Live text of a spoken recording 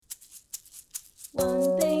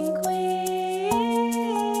One thing queer,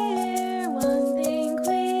 one thing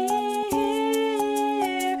queer,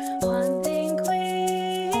 one thing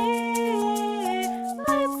queer.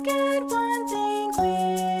 Let's get one thing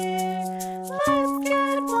queer. Let's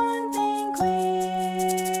get one thing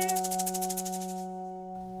queer.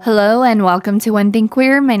 Hello and welcome to One Thing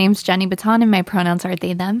Queer. My name's Jenny Baton and my pronouns are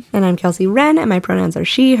they, them. And I'm Kelsey Wren and my pronouns are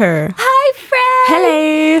she, her. Hi, friends!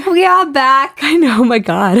 Hello! We are back. I know, oh my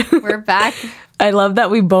God. We're back. I love that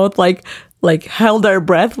we both like held our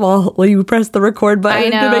breath while you pressed the record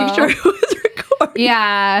button to make sure it was recording.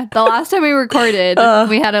 Yeah, the last time we recorded,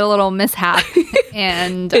 we had a little mishap,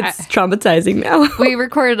 and It's traumatizing now. we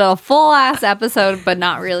recorded a full ass episode, but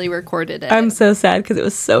not really recorded it. I'm so sad because it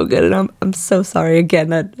was so good, and I'm so sorry again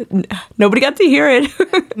that nobody got to hear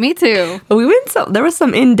it. Me too, But there was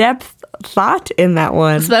some in-depth thought in that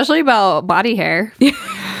one. especially about body hair.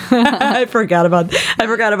 I forgot about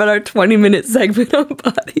our 20-minute segment on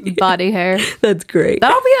Body hair. That's great.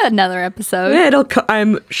 That'll be another episode. Yeah,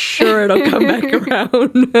 I'm sure it'll come back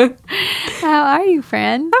around. How are you,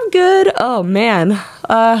 friend? I'm good. Oh man.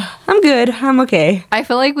 I'm good. I'm okay. I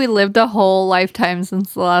feel like we lived a whole lifetime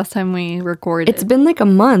since the last time we recorded. It's been like a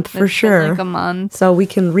month for It's been sure. like a month. So we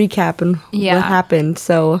can recap and Yeah. what happened.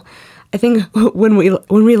 So I think when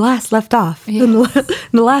we last left off in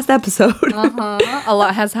the last episode, A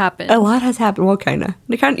lot has happened. a lot has happened. Well, kind of.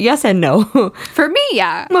 Yes and no. For me,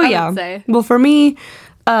 yeah. Well, I yeah. would say. Well, for me,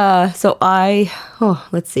 let's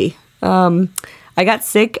see. I got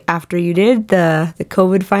sick after you did. The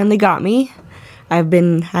COVID finally got me. I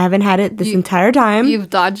haven't had it this entire time. You've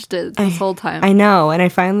dodged it this whole time. I know, and I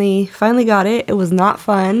finally got it. It was not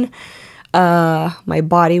fun. My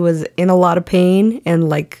body was in a lot of pain, and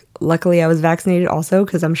luckily I was vaccinated also,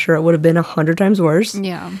 because I'm sure it would have been 100 times worse.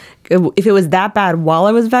 Yeah. If it was that bad while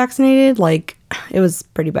I was vaccinated, it was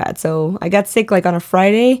pretty bad. So I got sick on a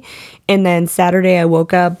Friday, and then Saturday I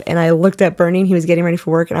woke up and I looked at Bernie and he was getting ready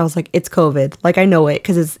for work, and I was like, it's COVID. I know it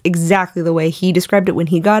because it's exactly the way he described it when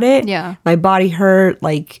he got it. Yeah. My body hurt,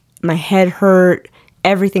 my head hurt,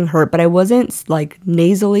 everything hurt, but I wasn't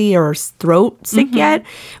nasally or throat sick yet.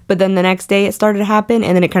 But then the next day it started to happen,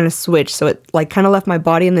 and then it kind of switched. So it kind of left my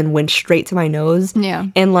body and then went straight to my nose. Yeah.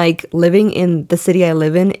 And living in the city I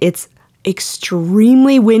live in, it's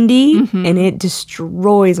extremely windy and it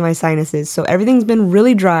destroys my sinuses. So everything's been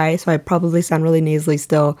really dry. So I probably sound really nasally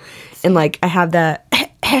still. And I have that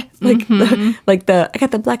I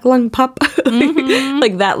got the black lung pop,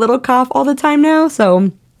 that little cough all the time now.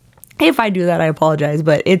 So if I do that, I apologize,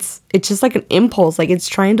 but it's just an impulse. It's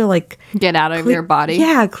trying to Get out of your body.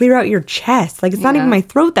 Yeah, clear out your chest. It's not even my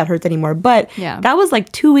throat that hurts anymore. But that was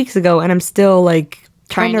 2 weeks ago, and I'm still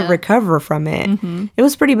trying to recover from it. It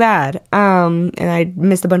was pretty bad. And I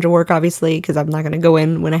missed a bunch of work, obviously, because I'm not going to go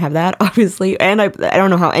in when I have that, obviously. And I don't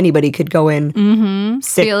know how anybody could go in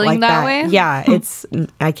sick Feeling like that way? Yeah,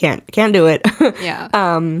 I can't do it.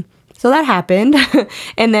 Yeah. So that happened.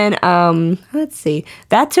 And then, let's see,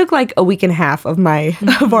 that took a week and a half of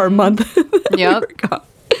our month. Yep.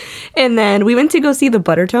 And then we went to go see the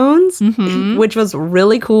Buttertones, which was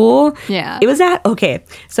really cool. Yeah. It was at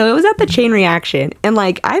the Chain Reaction. And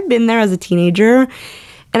I've been there as a teenager,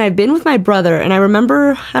 and I've been with my brother, and I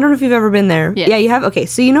remember, I don't know if you've ever been there. Yes. Yeah, you have? Okay,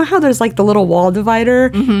 so you know how there's the little wall divider,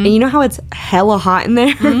 and you know how it's hella hot in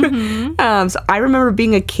there? So I remember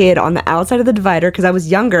being a kid on the outside of the divider, because I was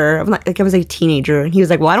younger, I was a teenager, and he was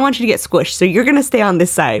like, well, I don't want you to get squished, so you're gonna stay on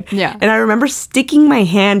this side. Yeah. And I remember sticking my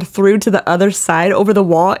hand through to the other side over the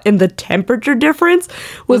wall, and the temperature difference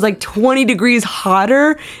was 20 degrees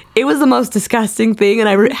hotter. It was the most disgusting thing, and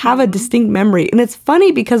I have a distinct memory. And it's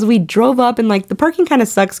funny because we drove up, and the parking kind of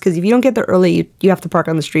sucks because if you don't get there early, you have to park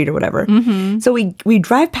on the street or whatever. So we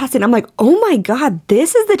drive past it, and I'm like, oh my God,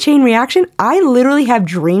 this is the Chain Reaction? I literally have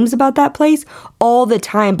dreams about that place all the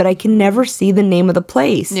time, but I can never see the name of the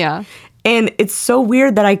place. Yeah. And it's so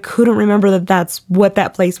weird that I couldn't remember that that's what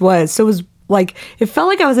that place was. So it was it felt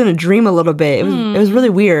like I was in a dream a little bit. It was really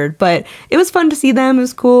weird, but it was fun to see them. It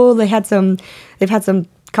was cool. They've had some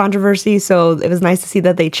controversy, so it was nice to see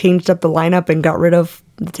that they changed up the lineup and got rid of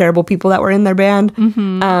the terrible people that were in their band.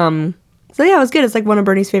 So yeah, it was good. It's one of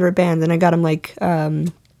Bernie's favorite bands, and I got him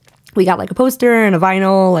we got a poster and a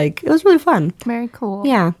vinyl. It was really fun. Very cool.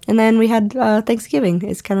 Yeah, and then we had Thanksgiving.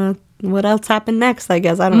 It's kind of what else happened next, I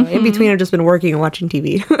guess. I don't know. In between, I've just been working and watching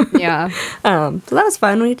TV. Yeah. So that was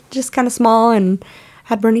fun. We just kind of small and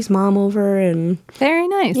had Bernie's mom over, and Very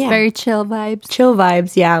nice. Yeah. Very chill vibes. chill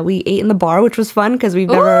vibes. Yeah, we ate in the bar, which was fun because we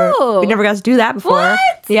never got to do that before. What?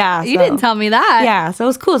 Yeah, You so- didn't tell me that. Yeah, so it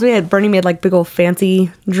was cool. So Bernie made big old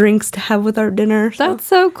fancy drinks to have with our dinner. So That's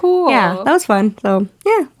so cool. yeah, that was fun. So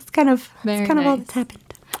yeah, kind of Very all nice. that's happened.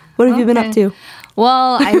 What have you been up Okay. to?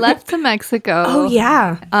 Well, I left to Mexico. Oh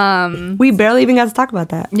yeah. We barely even got to talk about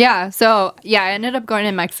that. Yeah. So, yeah, I ended up going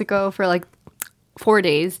to Mexico for like 4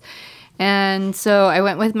 days. And so I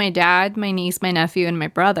went with my dad, my niece, my nephew, and my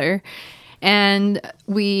brother. And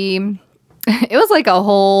it was like a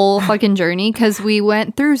whole fucking journey because we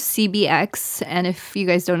went through CBX. And if you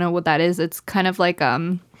guys don't know what that is, it's kind of like,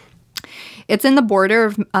 it's in the border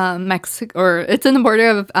of Mexico, or it's in the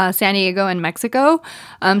border of San Diego and Mexico.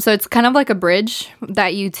 So it's kind of like a bridge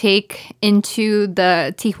that you take into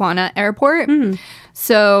the Tijuana airport.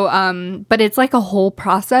 So, but it's like a whole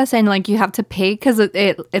process, and like you have to pay because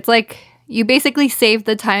it's like you basically save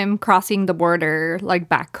the time crossing the border, like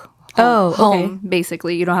back home.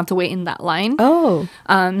 Basically, you don't have to wait in that line. Oh.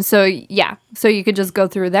 So yeah, so you could just go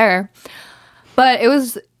through there. But it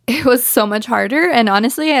was so much harder, and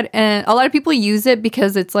honestly, and a lot of people use it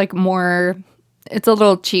because it's like it's a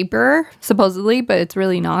little cheaper supposedly, but it's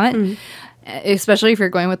really not. Especially if you're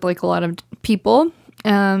going with like a lot of people.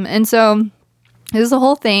 And so it was the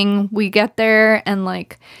whole thing. We get there, and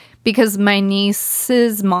like because my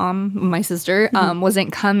niece's mom, my sister,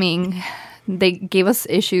 wasn't coming. They gave us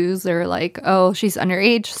issues. They were like, oh, she's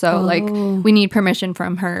underage. So, like, we need permission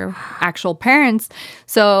from her actual parents.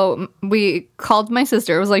 So, we called my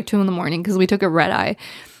sister. It was like 2 a.m. because we took a red eye.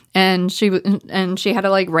 And she had to,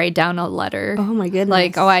 like, write down a letter. Oh, my goodness.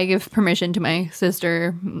 Like, oh, I give permission to my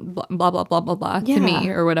sister, blah, blah, blah, blah, blah, to me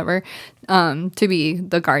or whatever, to be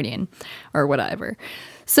the guardian or whatever.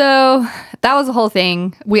 So that was the whole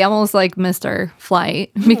thing. We almost like missed our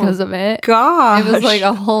flight because of it. Gosh. It was like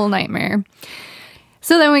a whole nightmare.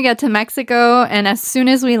 So then we get to Mexico, and as soon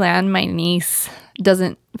as we land, my niece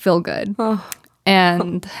doesn't feel good.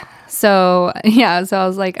 And so, yeah, so I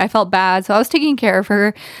was like, I felt bad. So I was taking care of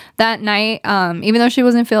her that night. Even though she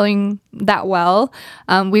wasn't feeling that well,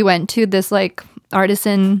 we went to this like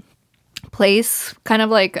artisan place kind of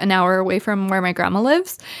like an hour away from where my grandma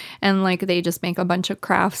lives, and like they just make a bunch of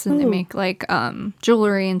crafts, and they make like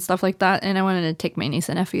jewelry and stuff like that, and I wanted to take my niece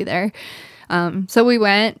and nephew there. So we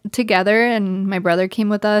went together, and my brother came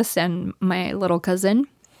with us and my little cousin,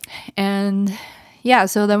 and yeah,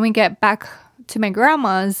 so then we get back to my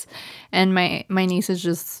grandma's, and my niece is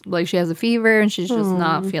just like, she has a fever and she's just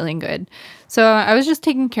not feeling good. So I was just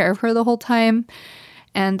taking care of her the whole time.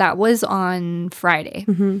 And that was on Friday.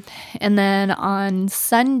 And then on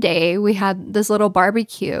Sunday, we had this little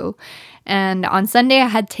barbecue. And on Sunday, I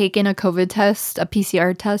had taken a COVID test, a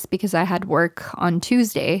PCR test, because I had work on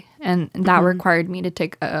Tuesday. And that required me to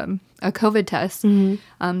take a COVID test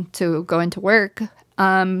to go into work.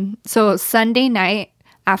 So Sunday night,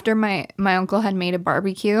 after my uncle had made a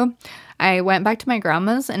barbecue, I went back to my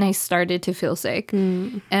grandma's and I started to feel sick.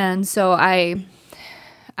 And so I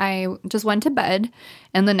just went to bed,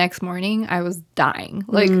 and the next morning I was dying.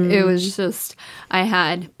 Like, it was just, I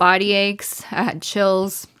had body aches, I had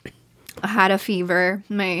chills, I had a fever,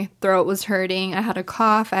 my throat was hurting, I had a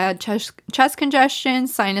cough, I had chest congestion,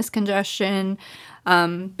 sinus congestion,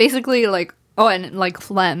 basically like, and like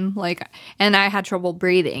phlegm, like, and I had trouble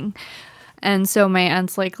breathing. And so my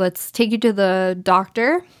aunt's like, let's take you to the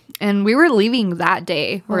doctor. And we were leaving that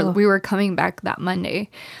day, or we were coming back that Monday.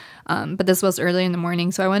 But this was early in the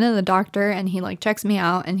morning. So I went to the doctor, and he like checks me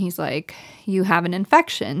out, and he's like, you have an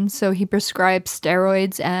infection. So he prescribed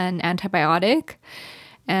steroids and antibiotic.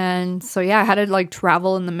 And so, yeah, I had to like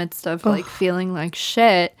travel in the midst of like feeling like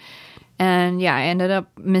shit. And yeah, I ended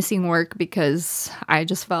up missing work because I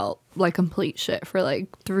just felt like complete shit for like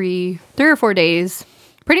three or 4 days,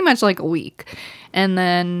 pretty much like a week. And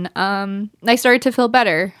then I started to feel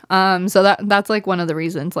better. So that's like one of the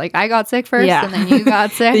reasons. Like, I got sick first, and then you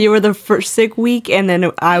got sick. You were the first sick week, and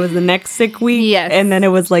then I was the next sick week. Yes. And then it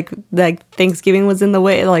was like Thanksgiving was in the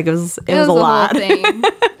way. Like, it was a lot. Whole thing.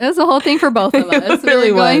 It was a whole thing for both of us. really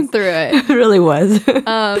we were going was. through it. It really was. But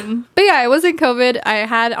yeah, it wasn't COVID. I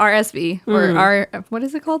had RSV, or what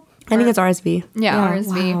is it called? I think it's RSV. Yeah,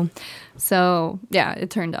 RSV. Wow. So yeah,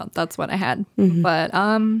 it turned out that's what I had. But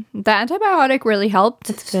the antibiotic really helped.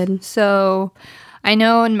 That's good. So I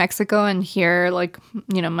know in Mexico and here, like,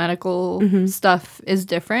 you know, medical stuff is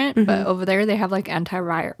different, but over there they have like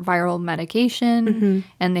antiviral medication,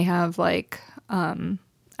 and they have like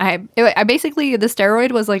I basically, the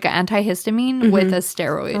steroid was like an antihistamine with a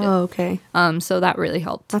steroid. Oh, okay. So that really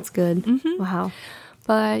helped. That's good. Wow.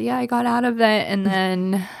 But yeah, I got out of it, and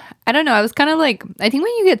then I don't know. I was kind of like, I think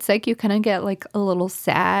when you get sick, you kind of get like a little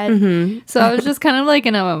sad. So I was just kind of like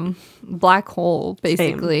in a black hole,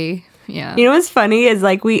 basically. Yeah. You know what's funny is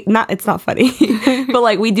like it's not funny, but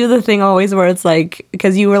like we do the thing always where it's like,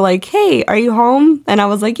 because you were like, hey, are you home? And I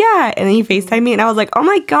was like, yeah. And then you FaceTime me and I was like, oh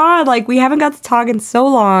my God, like we haven't got to talk in so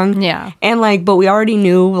long. Yeah. And like, but we already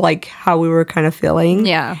knew like how we were kind of feeling.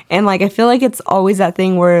 Yeah. And like, I feel like it's always that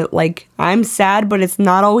thing where like I'm sad, but it's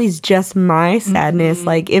not always just my sadness.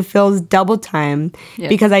 Like it feels double time Yes.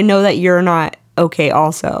 because I know that you're not okay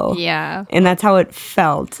also. Yeah. And that's how it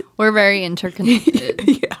felt. We're very interconnected.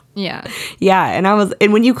 Yeah. Yeah. Yeah.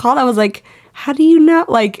 And when you called, I was like, how do you know?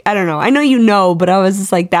 Like, I don't know. I know you know, but I was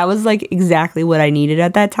just like, that was like exactly what I needed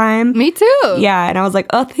at that time. Me too. Yeah. And I was like,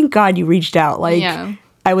 oh, thank God you reached out. Like, Yeah.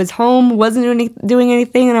 I was home, wasn't doing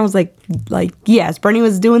anything. And I was like, yes, Bernie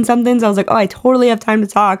was doing something. So I was like, oh, I totally have time to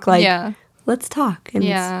talk. Like, Yeah. let's talk. And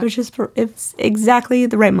Yeah. it was just, it's exactly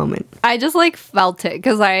the right moment. I just like felt it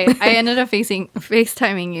because I ended up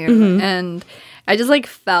FaceTiming you and I just like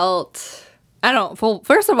felt, I don't, well,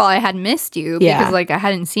 first of all, I had missed you Yeah. because like I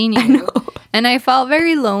hadn't seen you. And I felt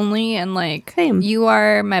very lonely and like Same. you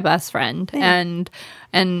are my best friend and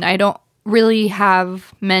I don't really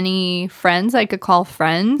have many friends I could call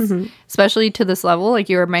friends, especially to this level. Like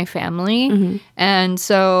you are my family. And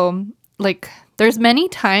so like there's many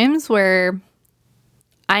times where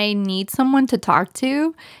I need someone to talk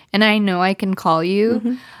to and I know I can call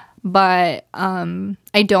you, but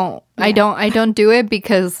I don't do it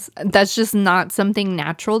because that's just not something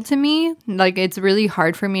natural to me. Like it's really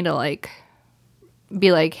hard for me to like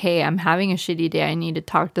be like, hey, I'm having a shitty day, I need to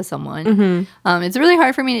talk to someone. It's really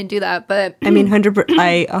hard for me to do that, but I mean, I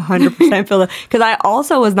 100% feel it because I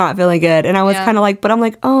also was not feeling good, and I was Yeah. kind of like, but I'm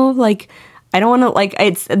like, oh, like I don't want to like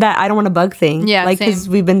it's that I don't want to bug thing, Yeah, like because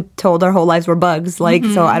same. we've been told our whole lives we're bugs, like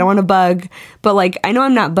so I don't want to bug, but like I know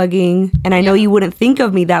I'm not bugging, and I know you wouldn't think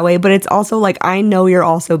of me that way, but it's also like I know you're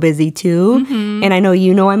also busy too, and I know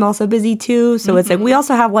you know I'm also busy too, so it's like we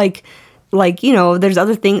also have like you know there's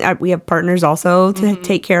other things we have partners also to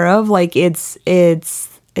take care of, like it's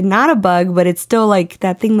not a bug, but it's still like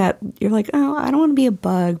that thing that you're like, oh, I don't want to be a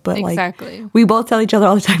bug, but exactly. like we both tell each other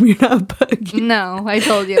all the time you're not a bug. No, I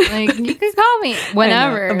told you. Like, you can call me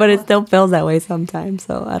whenever. I know, but it still feels that way sometimes.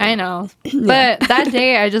 So I don't know. I know. But that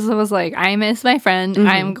day, I just was like, I miss my friend.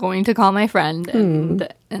 I'm going to call my friend.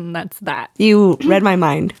 And that's that. You read my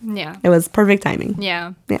mind. Yeah. It was perfect timing.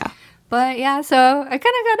 Yeah. Yeah. But yeah, so I kind of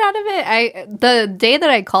got out of it. The day that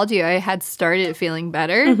I called you, I had started feeling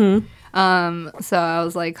better. So I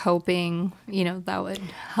was like hoping, you know, that would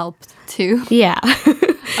help too. Yeah.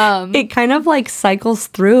 It kind of like cycles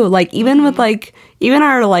through. Like even with like even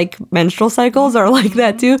our like menstrual cycles are like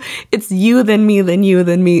that too. It's you then me then you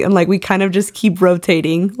then me, and like we kind of just keep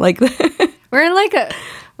rotating like We're in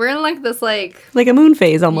like this like like a moon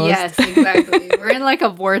phase almost. yes, exactly. We're in like a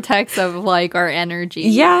vortex of like our energy.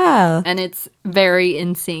 Yeah. And it's very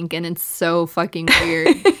in sync and it's so fucking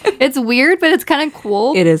weird. It's weird, but it's kind of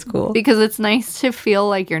cool. It is cool. Because it's nice to feel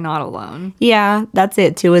like you're not alone. Yeah, that's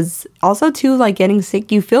it too. Is also too like getting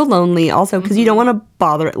sick. You feel lonely also because you don't want to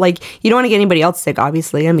bother. Like you don't want to get anybody else sick.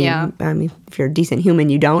 Obviously, I mean, Yeah. if you're a decent human,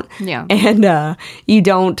 you don't. Yeah. And you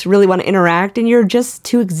don't really want to interact, and you're just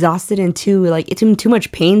too exhausted and too like it's in too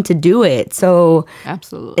much pain to do it. So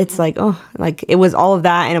Absolutely. it's like like it was all of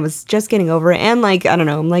that, and it was just getting over it. And like I don't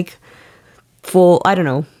know, I'm like full. I don't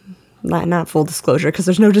know. Not full disclosure because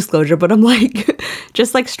there's no disclosure, but I'm like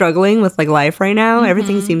just like struggling with like life right now.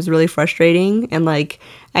 Everything seems really frustrating, and like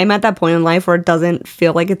I'm at that point in life where it doesn't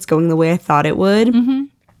feel like it's going the way I thought it would.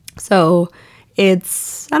 So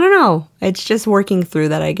it's I don't know. It's just working through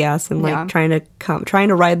that, I guess, and like Yeah. trying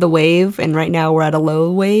to ride the wave. And right now we're at a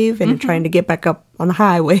low wave, and trying to get back up on the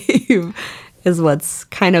high wave is what's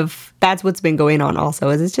kind of that's what's been going on. Also,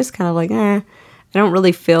 is it's just kind of like I don't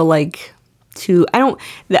really feel like. I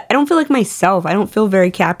don't feel like myself. I don't feel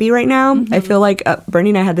very Cappy right now. I feel like Bernie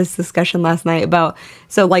and I had this discussion last night about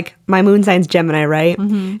so like my moon sign's Gemini, right?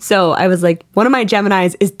 So I was like, one of my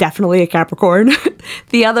Geminis is definitely a Capricorn.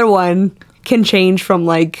 The other one can change from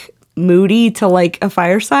like moody to like a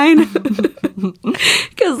fire sign.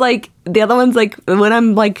 Because like the other one's like when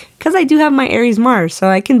I'm like because I do have my Aries Mars, so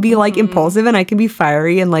I can be like impulsive and I can be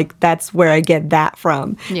fiery, and like that's where I get that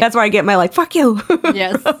from. That's where I get my like fuck you.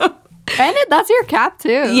 yes. And that's your cap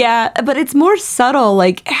too. Yeah, but it's more subtle.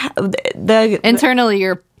 Like the Internally,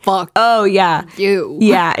 you're fucked. oh yeah, You.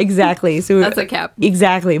 yeah, exactly. So That's a cap.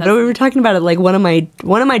 Exactly. But we were talking about it. Like one of my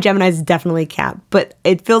Geminis is definitely Cap, but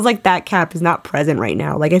it feels like that Cap is not present right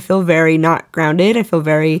now. Like I feel very not grounded. I feel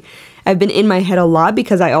very. I've been in my head a lot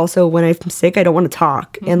because I also when I'm sick I don't want to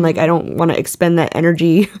talk and like I don't want to expend that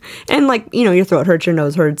energy and like you know your throat hurts, your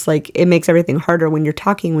nose hurts. Like it makes everything harder when you're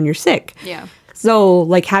talking when you're sick. Yeah. So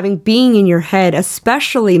like having being in your head,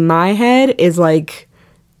 especially my head, is like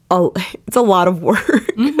it's a lot of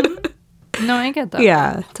work. No, I get that.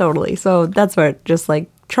 Yeah, totally. So that's what just like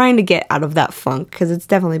trying to get out of that funk, because it's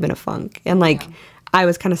definitely been a funk. And like I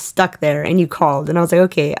was kind of stuck there, and you called, and I was like,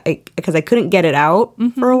 okay, because I couldn't get it out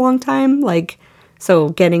for a long time. Like, so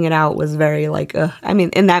getting it out was very like, I mean,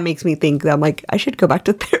 and that makes me think that I'm like, I should go back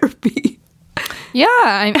to therapy. Yeah,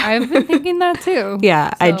 I've been thinking that too.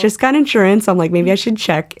 Yeah, I So- just got insurance. I'm like, maybe I should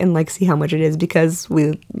check and like see how much it is, because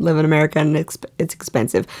we live in America and it's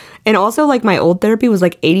expensive. And also, like, my old therapy was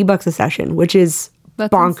like $80 a session, which is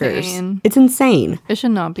That's bonkers. insane. It's insane. It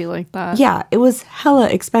should not be like that. Yeah, it was hella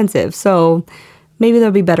expensive. So maybe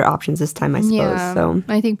there'll be better options this time, I suppose. Yeah. So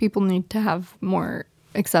I think people need to have more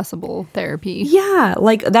accessible therapy. yeah,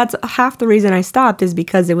 like that's half the reason I stopped, is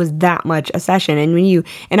because it was that much a session.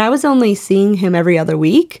 And I was only seeing him every other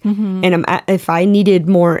week, and if I needed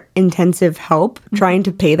more intensive help, trying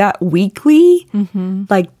to pay that weekly,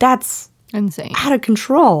 like that's Insane. out of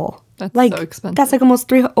control. That's like so expensive. that's like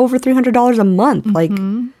almost over $300 a month. Like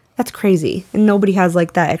that's crazy, and nobody has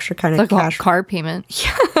like that extra kind of Like a cash. car payment.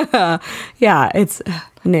 Yeah, it's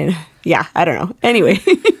yeah, I don't know. Anyway,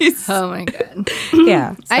 Oh my god.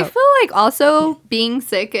 yeah, I so- feel like also being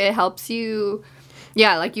sick, it helps you.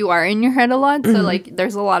 Yeah, like you are in your head a lot. So like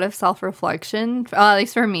there's a lot of self-reflection. At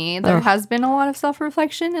least for me, there has been a lot of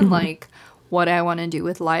self-reflection in like what I want to do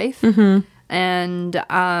with life. And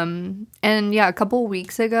yeah, a couple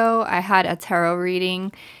weeks ago I had a tarot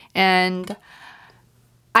reading, and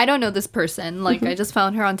I don't know this person. Like I just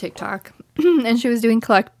found her on TikTok and she was doing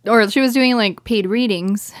like paid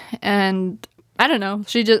readings, and I don't know.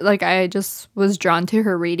 She just like, I just was drawn to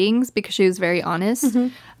her readings because she was very honest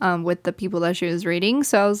with the people that she was reading.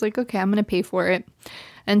 So I was like, okay, I'm going to pay for it.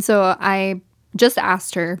 And so I just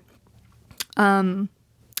asked her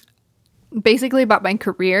basically about my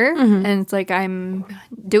career. And it's like, I'm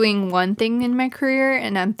doing one thing in my career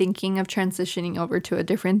and I'm thinking of transitioning over to a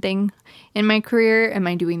different thing in my career. Am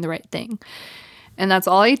I doing the right thing? And that's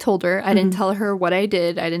all I told her. I didn't tell her what I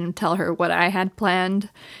did. I didn't tell her what I had planned.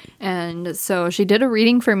 And so she did a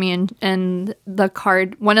reading for me, and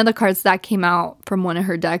one of the cards that came out from one of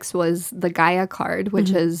her decks was the Gaia card,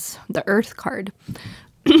 which is the Earth card.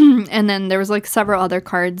 And then there was like several other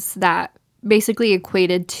cards that basically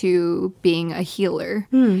equated to being a healer.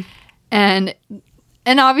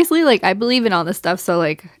 And obviously, like, I believe in all this stuff, so,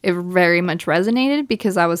 like, it very much resonated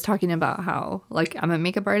because I was talking about how, like, I'm a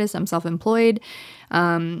makeup artist, I'm self-employed,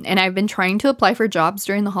 and I've been trying to apply for jobs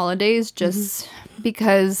during the holidays just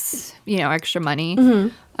because, you know, extra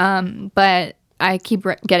money. But I keep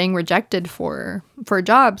getting rejected for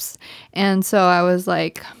jobs, and so I was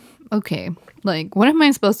like, okay, like, what am I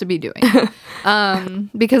supposed to be doing?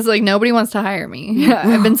 Because, like, nobody wants to hire me.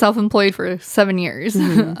 I've been self-employed for 7 years.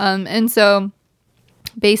 And so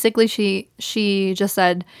basically she just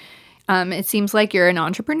said, it seems like you're an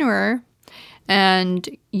entrepreneur and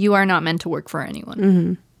you are not meant to work for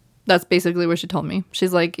anyone. That's basically what she told me.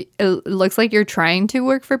 She's like, it looks like you're trying to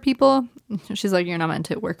work for people. She's like, you're not meant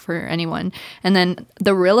to work for anyone. And then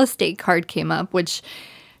the real estate card came up, which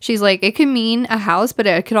she's like, it could mean a house, but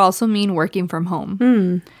it could also mean working from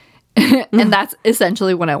home. And that's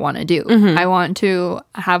essentially what I want to do. I want to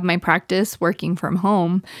have my practice working from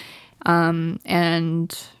home.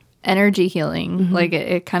 And energy healing, like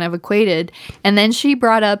it kind of equated. And then she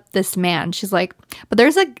brought up this man. She's like, but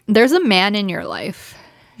there's a man in your life.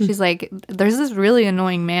 She's like, there's this really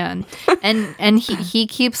annoying man, and he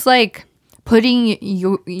keeps like putting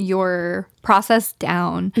your process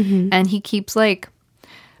down, and he keeps like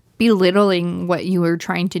belittling what you were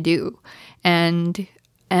trying to do, and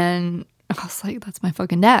I was like, that's my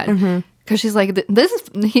fucking dad. Because she's like,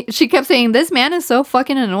 she kept saying, this man is so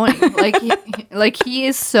fucking annoying. Like, he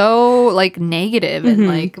is so, like, negative and,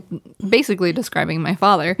 like, basically describing my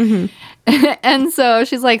father. And so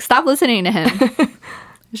she's like, stop listening to him.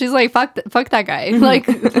 She's like, fuck that guy. Like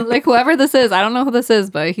whoever this is, I don't know who this is,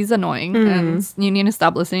 but he's annoying. And you need to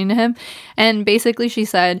stop listening to him. And basically she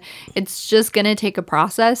said, it's just going to take a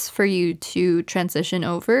process for you to transition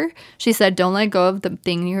over. She said, don't let go of the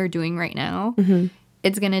thing you're doing right now.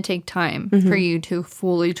 It's going to take time for you to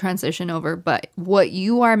fully transition over. But what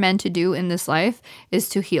you are meant to do in this life is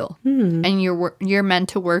to heal. And you're meant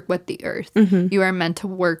to work with the earth. You are meant to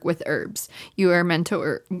work with herbs. You are meant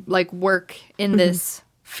to work in this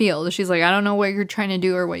field. She's like, I don't know what you're trying to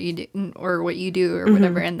do or what you do or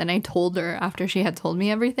whatever. And then I told her after she had told me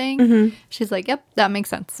everything, she's like, yep, that makes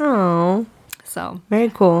sense. Oh, So very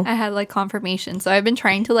cool. I had like confirmation. So I've been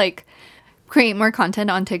trying to like create more content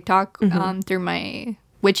on TikTok through my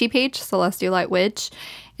witchy page, Celestial Light Witch.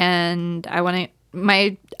 and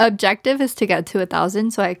my objective is to get to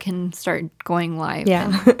 1,000 so I can start going live.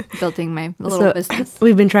 Yeah. And building my little business.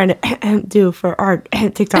 We've been trying to do for our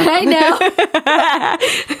TikTok. I know.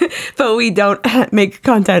 But we don't make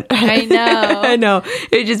content. I know. I know.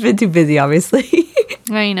 It's just been too busy, obviously.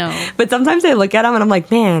 I know. But sometimes I look at them and I'm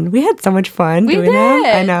like, man, we had so much fun doing them.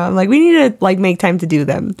 did. I know. I'm like, we need to like make time to do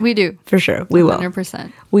them. We do. For sure. We will.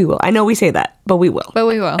 100%. We will. I know we say that, but we will. But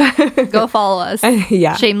we will. Go follow us.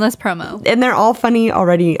 Yeah. Shameless promo. And they're all funny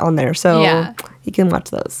already on there. So Yeah. you can watch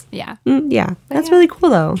those. Yeah. Yeah. That's really cool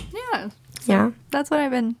though. Yeah. Yeah. That's what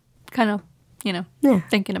I've been kind of, Yeah.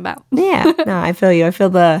 thinking about. Yeah. No, I feel you. I feel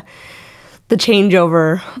the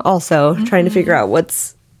changeover also, trying to figure out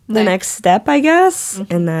what's the Right. next step, I guess.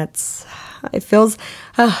 And that's, it feels,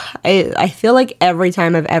 I feel like every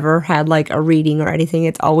time I've ever had like a reading or anything,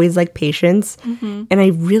 it's always like patience. And I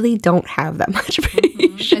really don't have that much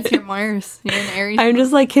patience. It's your Mars. You're an Aries. I'm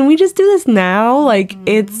just like, can we just do this now? Like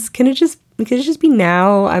can it just be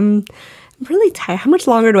now? I'm really tired. How much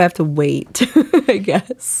longer do I have to wait? I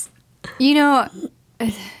guess.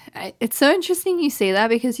 It's so interesting you say that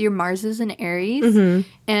because your Mars is in Aries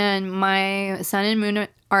and my Sun and Moon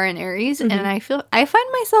are in Aries, and I find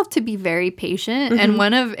myself to be very patient, and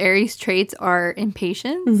one of Aries' traits are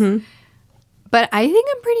impatience. But I think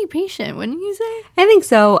I'm pretty patient, wouldn't you say? I think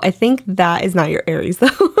so. I think that is not your Aries though.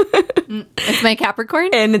 It's my Capricorn.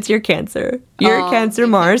 And it's your Cancer. Your Oh, Cancer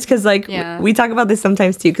Mars. Because, like, Yeah. we talk about this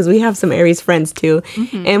sometimes, too, because we have some Aries friends, too.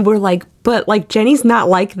 And we're like, but, like, Jenny's not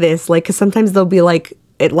like this. Like, because sometimes they'll be like,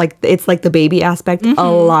 it's like the baby aspect a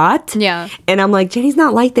lot. Yeah. And I'm like, Jenny's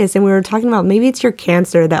not like this. And we were talking about maybe it's your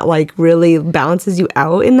Cancer that, like, really balances you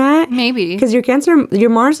out in that. Maybe. Because your Cancer,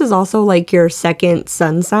 your Mars is also like your second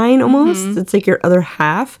sun sign almost. It's like your other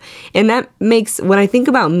half. And that makes, when I think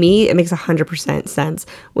about me, it makes 100% sense.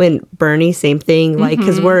 When Bernie, same thing. Like,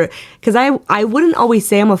 because I wouldn't always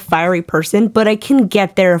say I'm a fiery person, but I can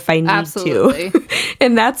get there if I need Absolutely. to.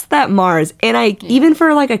 And that's that Mars. And even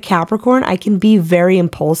for like a Capricorn, I can be very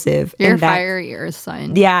impulsive. You're a and that- fiery Earth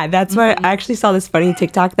sign. Yeah, that's why I actually saw this funny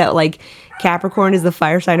TikTok that like Capricorn is the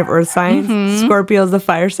fire sign of earth signs, Scorpio is the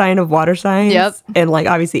fire sign of water signs, Yep. and like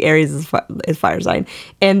obviously Aries is fire sign,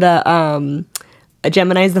 and the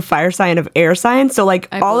Gemini is the fire sign of air signs. So like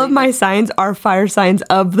all of believe my signs are fire signs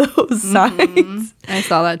of those signs. I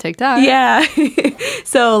saw that TikTok. Yeah,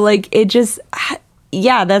 so like it just.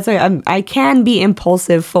 Yeah, that's why I can be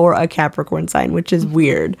impulsive for a Capricorn sign, which is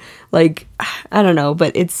weird. Like, I don't know,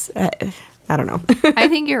 but it's, I don't know. I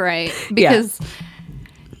think you're right because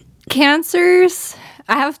Cancers.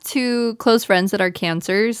 I have two close friends that are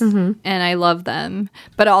Cancers, and I love them.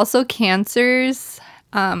 But also Cancers.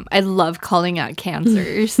 I love calling out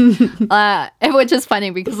Cancers, which is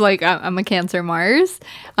funny because like I'm a Cancer Mars.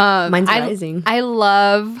 Mine's rising. I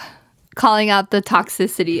love calling out the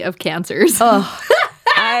toxicity of Cancers.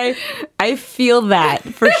 I feel that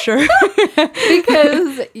for sure.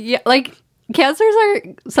 Because like Cancers are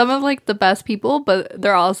some of like the best people, but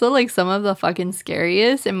they're also like some of the fucking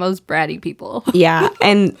scariest and most bratty people. Yeah,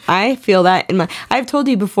 and I feel that in I've told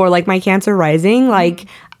you before, like my Cancer rising, like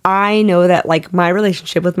I know that like my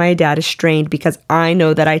relationship with my dad is strained because I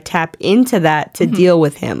know that I tap into that to deal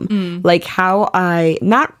with him. Like how I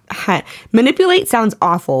manipulate sounds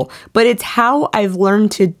awful, but it's how I've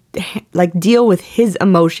learned to like deal with his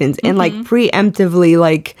emotions and like preemptively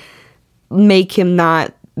like make him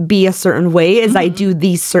not be a certain way as I do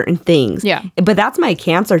these certain things. Yeah. But that's my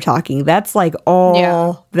Cancer talking. That's like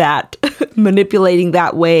all that manipulating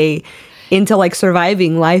that way into like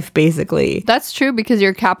surviving life basically. That's true because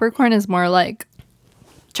your Capricorn is more like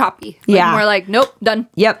choppy. Like, Yeah. More like, nope, done.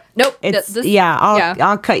 Yep. Nope. It's this-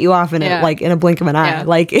 I'll cut you off in Yeah. like in a blink of an eye. Yeah.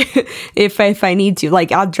 Like if I need to,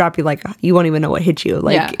 like I'll drop you like you won't even know what hit you.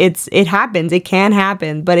 Like Yeah. it happens. It can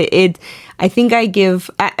happen, but it I think I give,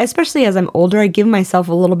 especially as I'm older, I give myself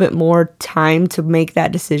a little bit more time to make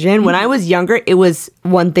that decision. When I was younger, it was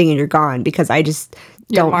one thing and you're gone because I just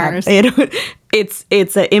Your don't Mars. have it.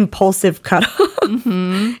 It's an impulsive cutoff.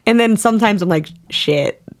 And then sometimes I'm like,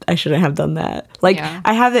 shit, I shouldn't have done that. Like Yeah.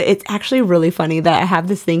 I have it. It's actually really funny that I have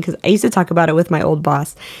this thing because I used to talk about it with my old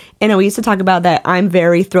boss. And we used to talk about that I'm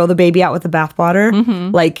very throw the baby out with the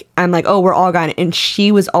bathwater. Like I'm like, oh, we're all gone. And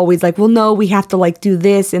she was always like, well, no, we have to like do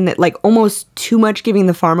this and that, like almost too much giving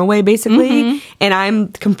the farm away basically. And I'm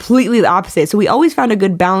completely the opposite. So we always found a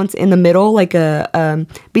good balance in the middle, like a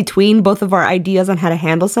between both of our ideas on how to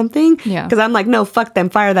handle something. Yeah. Because I'm like, no, fuck them,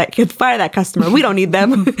 fire that kid, fire that customer. We don't need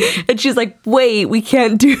them. And she's like, wait, we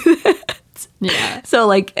can't do that. Yeah. So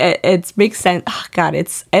like it makes sense. Oh, God,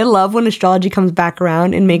 I love when astrology comes back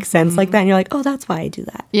around and makes sense like that, and you're like, oh, that's why I do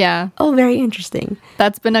that. Yeah. Oh, very interesting.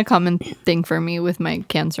 That's been a common thing for me with my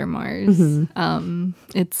Cancer Mars.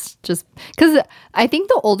 It's just because I think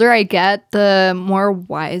the older I get, the more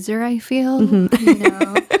wiser I feel. You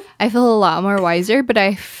know, I feel a lot more wiser, but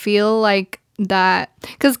I feel like that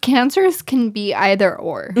because Cancers can be either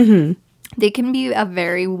or. They can be a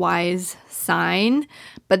very wise sign,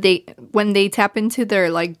 but when they tap into their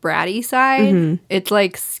like bratty side, it's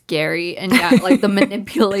like scary and like the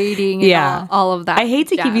manipulating and all of that. I hate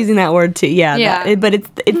to keep jazz. using that word too. Yeah. Yeah. But it's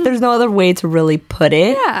there's no other way to really put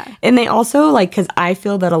it. Yeah. And they also like, because I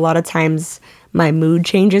feel that a lot of times my mood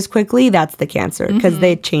changes quickly. That's the Cancer, because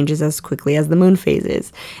it changes as quickly as the moon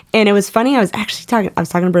phases. And it was funny. I was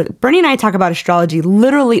talking to Bernie and I talk about astrology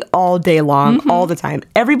literally all day long, all the time.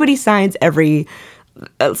 Everybody's signs, every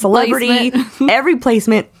celebrity, every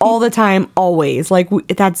placement, all the time, always. Like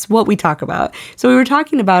that's what we talk about. So we were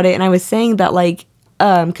talking about it, and I was saying that like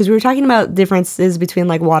because we were talking about differences between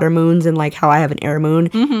like water moons and like how I have an air moon,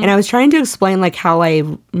 and I was trying to explain like how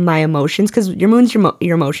my emotions, because your moon's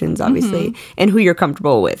your emotions obviously, and who you're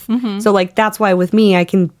comfortable with. So like that's why with me I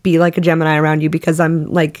can be like a Gemini around you, because I'm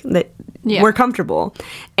like we're comfortable.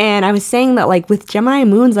 And I was saying that like with Gemini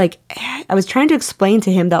moons, like I was trying to explain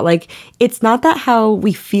to him that like it's not that how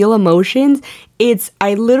we feel emotions, it's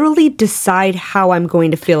I literally decide how I'm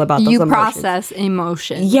going to feel about those You emotions. process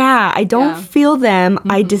emotions. Yeah, I don't feel them.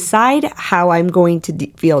 I decide how I'm going to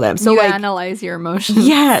feel them. So You like analyze your emotions.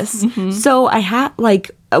 yes. So I had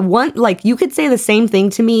like one, like you could say the same thing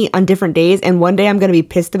to me on different days, and one day I'm going to be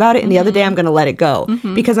pissed about it and the other day I'm going to let it go,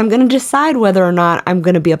 because I'm going to decide whether or not I'm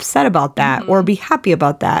going to be upset about that or be happy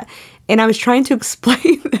about that. And I was trying to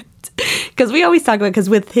explain that, because we always talk about, because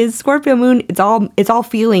with his Scorpio moon, it's all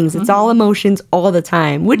feelings, it's all emotions all the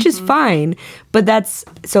time, which is fine. But that's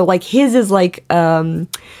so like his is like a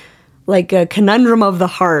conundrum of the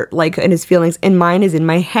heart, like in his feelings, and mine is in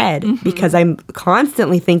my head, because I'm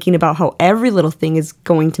constantly thinking about how every little thing is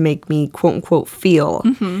going to make me quote unquote feel,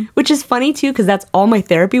 which is funny too, because that's all my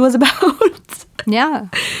therapy was about. Yeah.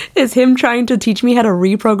 Is him trying to teach me how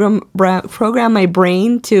to program my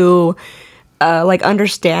brain to like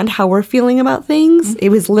understand how we're feeling about things. It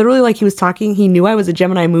was literally like he knew I was a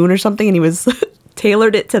Gemini moon or something, and he was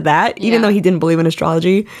tailored it to that, even though he didn't believe in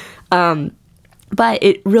astrology. But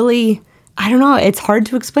it really, I don't know, it's hard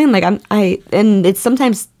to explain. Like and it's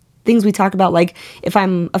sometimes things we talk about, like if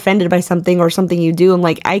I'm offended by something or something you do, I'm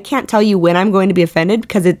like, I can't tell you when I'm going to be offended,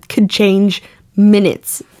 because it could change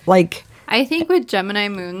minutes. Like I think with Gemini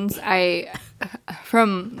moons,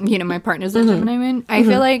 from my partner's a Gemini moon, I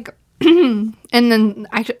feel like, and then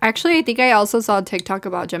actually I think I also saw a TikTok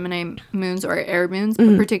about Gemini moons or air moons,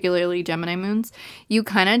 but particularly Gemini moons. You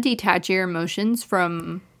kind of detach your emotions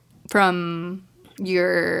from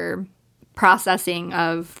your processing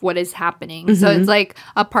of what is happening. So it's like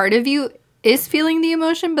a part of you is feeling the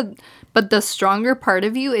emotion, but the stronger part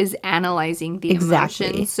of you is analyzing the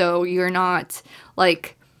emotion. So you're not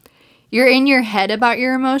like, you're in your head about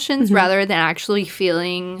your emotions rather than actually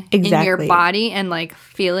feeling in your body and like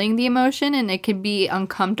feeling the emotion. And it could be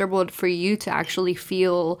uncomfortable for you to actually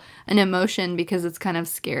feel an emotion because it's kind of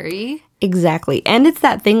scary. Exactly. And it's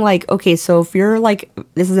that thing like, okay, so if you're like,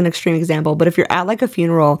 this is an extreme example, but if you're at like a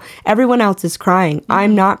funeral, everyone else is crying.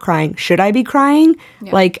 I'm not crying. Should I be crying?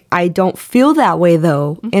 Yeah. Like, I don't feel that way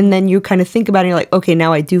though. And then you kind of think about it and you're like, okay,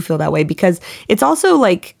 now I do feel that way, because it's also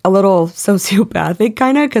like a little sociopathic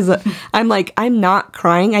kind of, because I'm like, I'm not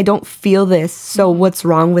crying. I don't feel this. So what's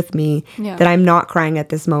wrong with me that I'm not crying at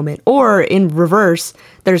this moment? Or in reverse,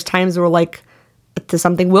 there's times where like, to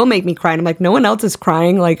something will make me cry and I'm like, no one else is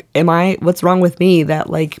crying, like what's wrong with me, that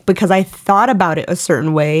like, because I thought about it a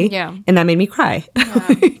certain way and that made me cry.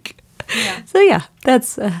 So yeah,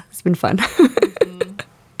 that's it's been fun.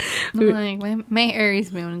 Like my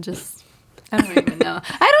Aries moon just, I don't even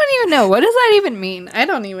know what does that even mean. I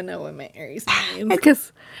don't even know what my Aries means,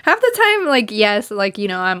 because half the time, like, yes, like,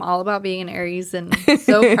 I'm all about being an Aries and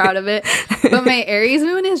so proud of it, but my Aries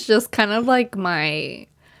moon is just kind of like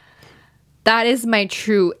that is my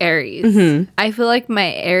true Aries. I feel like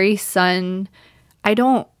my Aries sun, I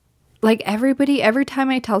don't, like, every time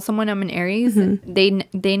I tell someone I'm an Aries,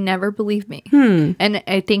 they never believe me. And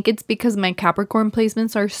I think it's because my Capricorn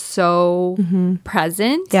placements are so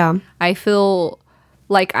present. Yeah. I feel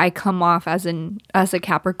like I come off as a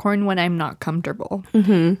Capricorn when I'm not comfortable.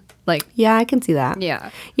 Like, Yeah, I can see that.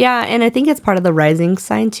 yeah. Yeah, and I think it's part of the rising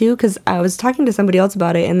sign too, because I was talking to somebody else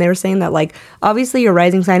about it, and they were saying that like obviously your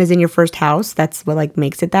rising sign is in your first house. That's what like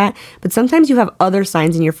makes it that. But sometimes you have other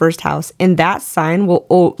signs in your first house, and that sign will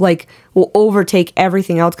will overtake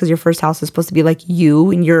everything else because your first house is supposed to be like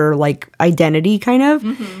you and your like identity kind of.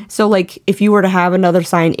 So like if you were to have another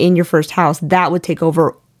sign in your first house, that would take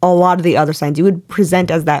over a lot of the other signs. You would present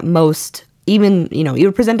as that most, even you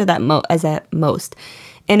would present as that most.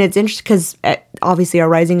 And it's interesting because obviously our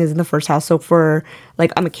rising is in the first house. So for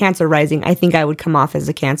like, I'm a Cancer rising. I think I would come off as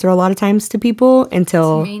a Cancer a lot of times to people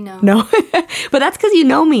until To me, no. but that's because you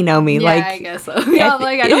know me. Yeah, Like, I guess so. Yeah,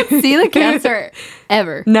 like I don't see the Cancer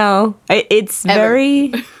ever. no, it's Ever.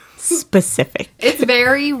 very specific. It's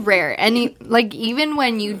very rare. And like even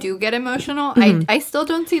when you do get emotional, I still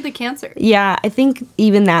don't see the Cancer. Yeah, I think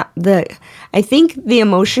even I think the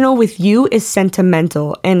emotional with you is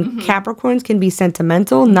sentimental, and Capricorns can be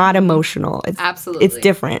sentimental, not emotional. It's Absolutely. it's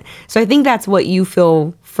different. So I think that's what you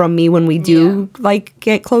feel from me when we do like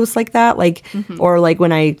get close like that, like or like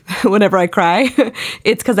whenever I cry,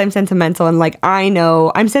 it's because I'm sentimental, and like I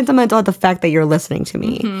know I'm sentimental at the fact that you're listening to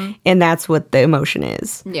me, and that's what the emotion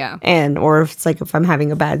is. Yeah. And or if it's like if I'm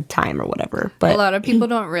having a bad time or whatever. But A lot of people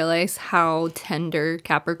don't realize how tender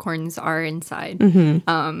Capricorns are inside.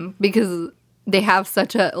 Because they have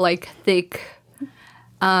such a like thick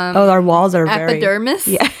our walls are very epidermis.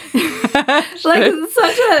 Yeah. Like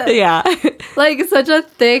such a Yeah. like such a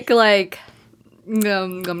thick like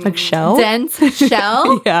shell? dense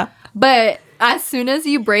shell. Yeah. But as soon as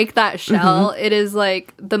you break that shell, it is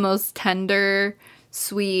like the most tender,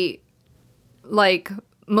 sweet, like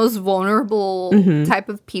most vulnerable type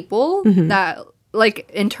of people that like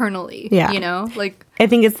internally. Yeah. You know? Like I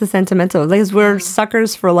think it's the sentimental. Like 'cause we're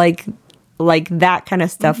suckers for like that kind of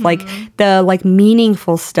stuff, like the like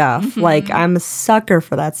meaningful stuff. Like I'm a sucker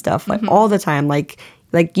for that stuff, like all the time. Like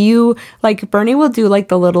you, like Bernie will do like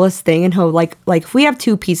the littlest thing, and he'll like if we have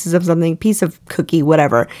two pieces of something, piece of cookie,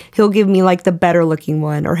 whatever, he'll give me like the better looking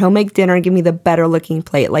one, or he'll make dinner and give me the better looking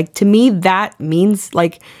plate. Like to me, that means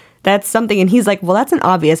like that's something. And he's like, well, that's an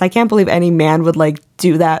obvious. I can't believe any man would like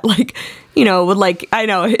do that. Like, would like, I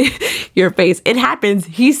know your face. It happens.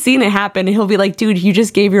 He's seen it happen. And he'll be like, dude, you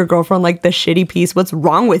just gave your girlfriend like the shitty piece. What's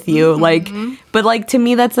wrong with you? Like, but like to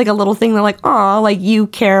me, that's like a little thing that like, oh, like you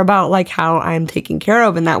care about like how I'm taken care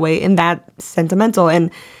of in that way. And that's sentimental.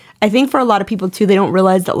 And I think for a lot of people too, they don't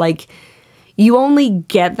realize that like, you only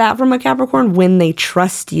get that from a Capricorn when they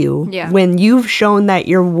trust you. Yeah. When you've shown that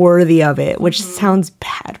you're worthy of it, which sounds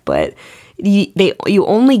bad, but you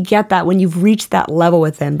only get that when you've reached that level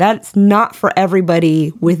with them. That's not for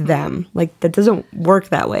everybody with them. Like that doesn't work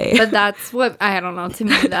that way. but that's what I don't know. To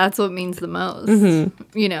me, that's what means the most.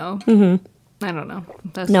 You know? I don't know.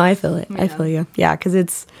 That's No, I feel it. I feel you. Yeah, because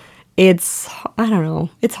it's I don't know.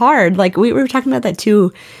 It's hard. Like we were talking about that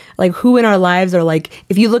too. Like who in our lives are like,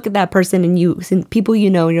 if you look at that person and people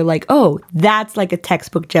and you're like, oh, that's like a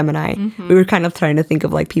textbook Gemini. We were kind of trying to think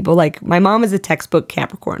of like people like my mom is a textbook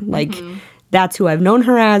Capricorn. Like that's who I've known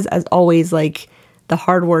her as always, like the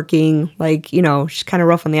hardworking, like, she's kind of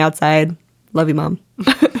rough on the outside. Love you, Mom.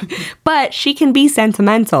 But she can be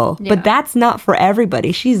sentimental. Yeah. But that's not for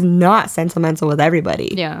everybody. She's not sentimental with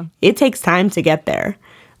everybody. Yeah. It takes time to get there.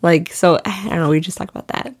 Like, so I don't know, we just talked about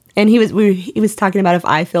that. And he was talking about if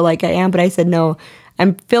I feel like I am, but I said no.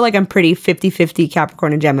 I feel like I'm pretty 50-50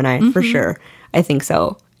 Capricorn and Gemini for sure. I think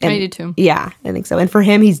so. And I do too. Yeah, I think so. And for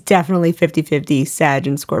him, he's definitely 50-50 Sag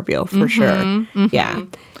and Scorpio for sure. Yeah.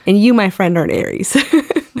 And you, my friend, are an Aries.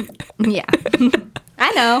 Yeah.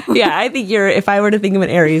 I know. Yeah, I think if I were to think of an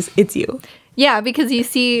Aries, it's you. Yeah, because you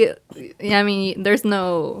see, I mean, there's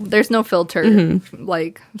no filter,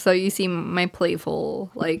 like, so you see my playful,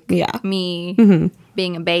 like, me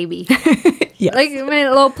being a baby, Yes. like my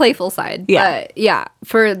little playful side. Yeah. But yeah,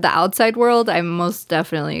 for the outside world, I'm most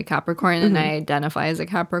definitely a Capricorn, and I identify as a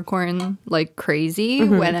Capricorn like crazy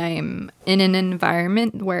when I'm in an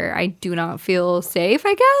environment where I do not feel safe,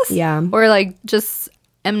 I guess. Yeah. Or like just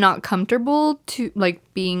am not comfortable to like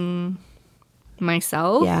being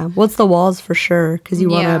myself. Yeah. What's the walls for sure? Because you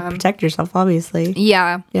want Yeah. to protect yourself, obviously.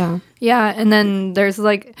 Yeah. Yeah. Yeah, and then there's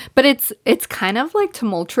like, but it's kind of like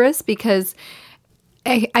tumultuous because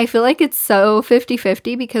I feel like it's so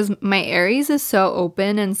 50-50 because my Aries is so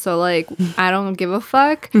open and so like I don't give a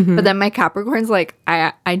fuck. But then my Capricorn's like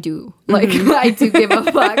I do. Like I do give a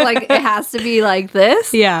fuck. Like it has to be like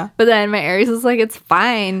this. Yeah. But then my Aries is like, it's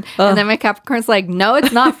fine. And then my Capricorn's like, no,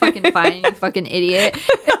 it's not fucking fine, you fucking idiot.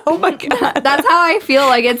 Oh my God. That's how I feel.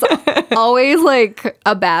 Like it's always like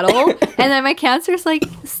a battle. And then my Cancer's like,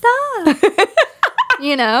 stop.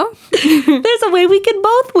 You know? There's a way we can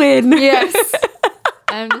both win. Yes.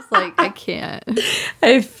 I'm just like, I can't.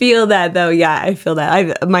 I feel that though. Yeah, I feel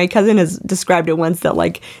that. My cousin has described it once that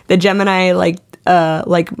like the Gemini, like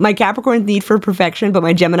my Capricorn's need for perfection, but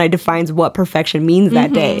my Gemini defines what perfection means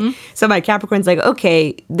that day. So my Capricorn's like,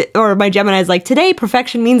 okay, or my Gemini's like, today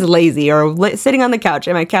perfection means lazy or sitting on the couch,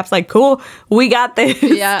 and my Cap's like, cool, we got this.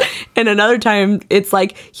 Yeah. And another time it's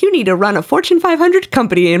like, you need to run a Fortune 500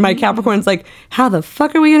 company, and my Capricorn's like, how the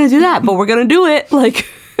fuck are we gonna do that? But we're gonna do it. Like.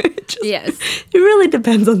 Yes. It really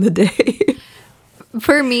depends on the day.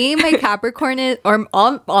 For me, my Capricorn is, or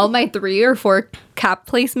all my 3 or 4 Cap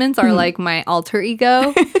placements are like my alter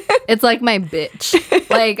ego. It's like my bitch.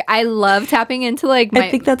 Like I love tapping into like my. I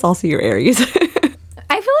think that's also your Aries. I feel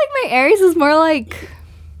like my Aries is more like.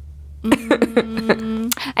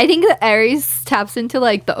 I think the Aries taps into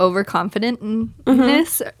like the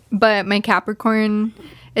overconfidentness, but my Capricorn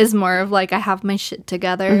is more of like I have my shit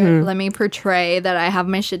together. Let me portray that I have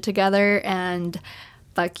my shit together and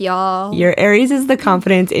fuck y'all. Your Aries is the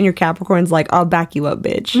confidence, and your Capricorn's like, I'll back you up,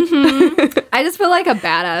 bitch. I just feel like a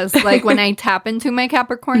badass like when I tap into my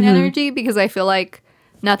Capricorn energy because I feel like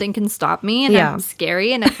nothing can stop me and Yeah. I'm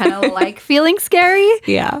scary and I kind of like feeling scary.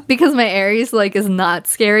 Yeah. Because my Aries like is not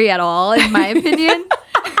scary at all in my opinion.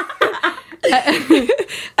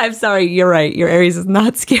 I'm sorry, you're right. Your Aries is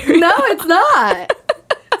not scary. No, it's not.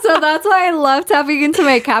 So that's why I love tapping into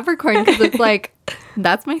my Capricorn because it's like,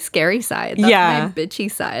 that's my scary side. That's Yeah. my bitchy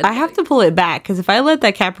side. I have to pull it back because if I let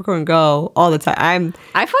that Capricorn go all the time,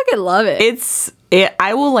 I fucking love it.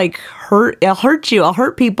 I will like I'll hurt you. I'll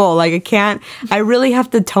hurt people. Like I really have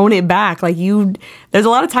to tone it back. Like there's a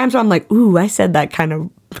lot of times where I'm like, ooh, I said that kind of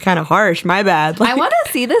harsh. My bad. Like, I want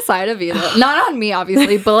to see this side of you. Though. Not on me,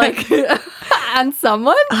 obviously, but like on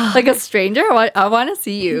someone, like a stranger. I want to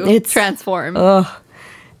see you transform.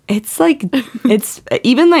 it's like it's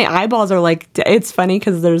even my eyeballs are like, it's funny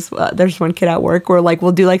because there's one kid at work where like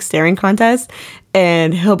we'll do like staring contests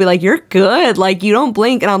and he'll be like, you're good, like you don't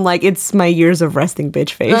blink, and I'm like, it's my years of resting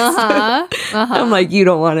bitch face. I'm like, you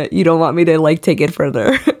don't want me to like take it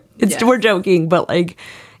further. We're joking, but like,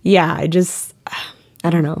 yeah, I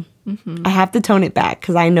don't know. I have to tone it back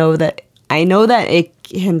because I know that it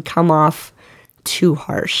can come off too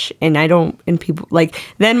harsh, and I don't, and people like,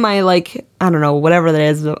 then my like, I don't know, whatever that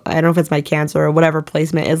is, I don't know if it's my Cancer or whatever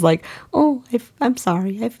placement is like, oh, I'm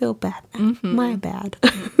sorry, I feel bad, my bad.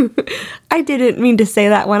 I didn't mean to say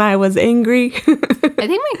that when I was angry. I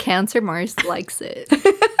think my Cancer Mars likes it.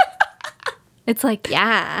 It's like,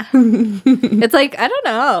 yeah. It's like, I don't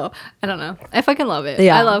know. I fucking love it.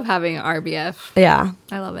 Yeah. I love having RBF. Yeah.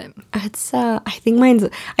 I love it. It's I think mine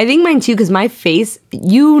too, because my face,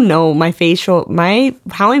 my facial,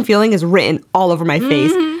 how I'm feeling is written all over my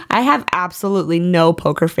face. I have absolutely no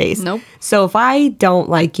poker face. Nope. So if I don't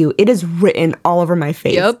like you, it is written all over my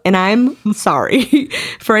face. Yep. And I'm sorry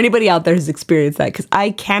for anybody out there who's experienced that, because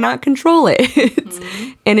I cannot control it.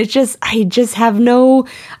 And it's just, I just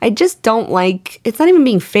don't like, it's not even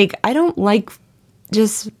being fake. I don't like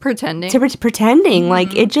just Pretending. pretending.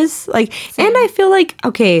 Like it just like, and I feel like,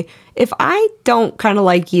 okay, if I don't kind of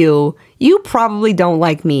like you, you probably don't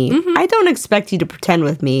like me. I don't expect you to pretend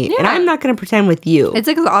with me, and I'm not going to pretend with you. It's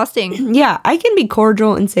exhausting. Yeah, I can be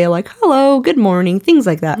cordial and say like, hello, good morning, things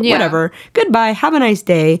like that, whatever. Goodbye, have a nice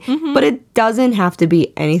day. But it doesn't have to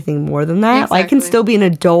be anything more than that. Exactly. I can still be an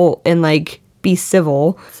adult and like be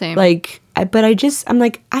civil. Same. Like, I'm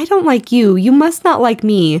like, I don't like you. You must not like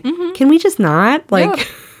me. Can we just not? Like, Yep.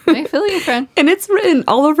 I feel you, friend. and it's written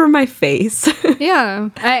all over my face. Yeah.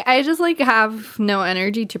 I just like have no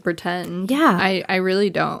energy to pretend. Yeah. I really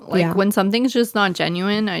don't. Like when something's just not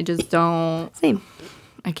genuine, I just don't. Same.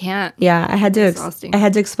 I can't. Yeah, I had to Exhausting. I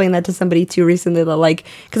had to explain that to somebody too recently, that like,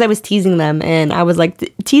 because I was teasing them and I was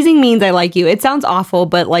like, teasing means I like you. It sounds awful,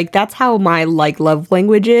 but like that's how my like love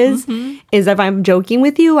language is if I'm joking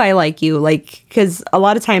with you, I like you. Like, because a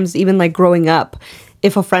lot of times even like growing up,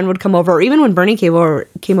 if a friend would come over, or even when Bernie came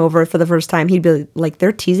over for the first time, he'd be like,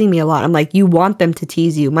 they're teasing me a lot. I'm like, you want them to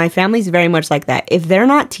tease you. My family's very much like that. If they're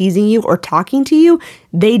not teasing you or talking to you,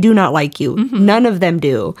 they do not like you. None of them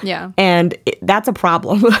do. Yeah. And that's a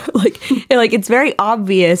problem. like it's very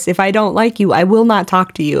obvious. If I don't like you, I will not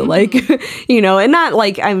talk to you. Like, and not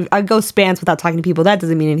like I go spans without talking to people. That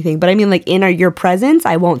doesn't mean anything. But I mean, like, in your presence,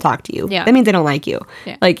 I won't talk to you. Yeah. That means I don't like you.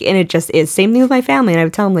 Yeah. Like, and it just is. Same thing with my family. And I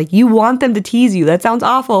would tell them, like, you want them to tease you. That sounds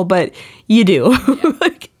awful, but you do.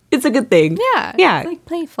 Like, it's a good thing. Yeah. Yeah. It's like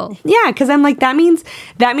playful. Yeah, because I'm like, that means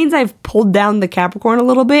I've pulled down the Capricorn a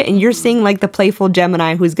little bit, and you're seeing like the playful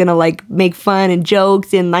Gemini who's gonna like make fun and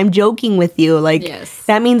jokes, and I'm joking with you. Like, Yes.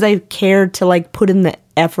 that means I care to like put in the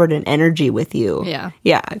effort and energy with you. Yeah.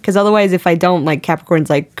 Yeah, because otherwise, if I don't, like, Capricorn's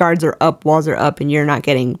like, guards are up, walls are up, and you're not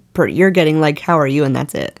getting, you're getting like, how are you, and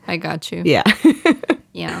that's it. I got you. Yeah.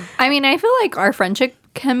 Yeah. I mean, I feel like our friendship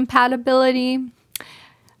compatibility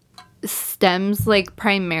stems like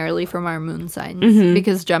primarily from our moon signs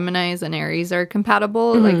because Geminis and Aries are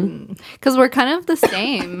compatible, like because we're kind of the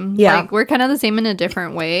same. Yeah. Like we're kind of the same in a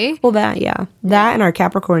different way. Well, that and our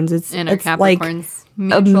Capricorns, it's And our it's like Capricorns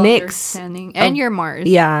mutual mix understanding. And your Mars.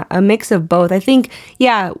 yeah, a mix of both. I think,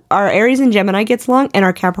 yeah, our Aries and Gemini gets along, and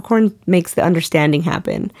our Capricorn makes the understanding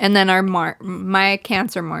happen. And then our my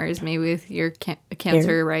Cancer Mars, maybe with your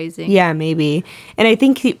Cancer rising. Yeah, maybe. And I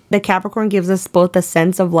think the Capricorn gives us both a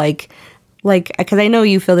sense of like, because I know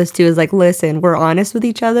you feel this too, is like, listen, we're honest with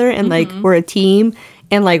each other, and like, we're a team,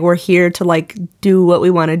 and like, we're here to like do what we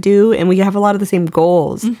want to do, and we have a lot of the same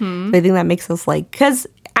goals. So I think that makes us like, because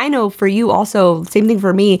I know for you also, same thing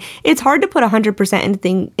for me, it's hard to put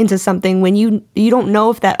 100% into something when you don't know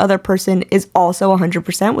if that other person is also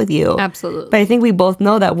 100% with you. Absolutely. But I think we both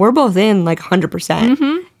know that we're both in like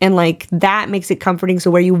 100%. And like, that makes it comforting. So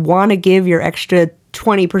where you want to give your extra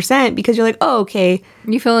 20% because you're like, oh, okay.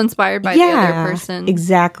 You feel inspired by the other person.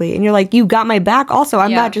 Exactly. And you're like, you got my back. Also,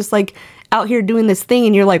 I'm not just like out here doing this thing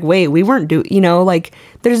and you're like, wait, we weren't like,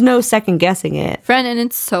 there's no second guessing it. Friend, and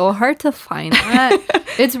it's so hard to find that.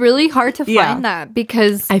 It's really hard to find that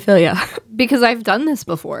because I feel ya. Because I've done this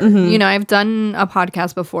before. I've done a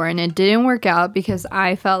podcast before and it didn't work out because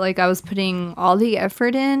I felt like I was putting all the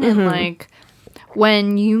effort in and like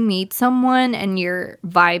when you meet someone and you're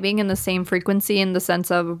vibing in the same frequency in the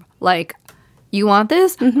sense of like, you want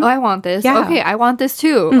this? Oh, I want this. Yeah. Okay, I want this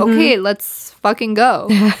too. Okay, let's fucking go.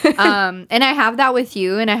 And I have that with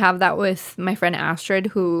you, and I have that with my friend Astrid,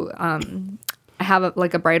 who I have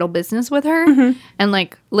a bridal business with her. And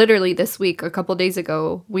like literally this week, a couple days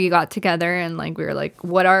ago, we got together and like we were like,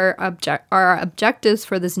 what are our objectives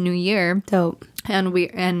for this new year? Dope. And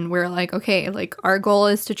we're like, okay, like our goal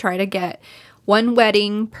is to try to get one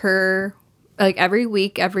wedding per like every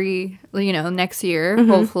week, next year,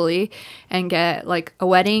 hopefully, and get like a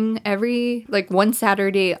wedding every like one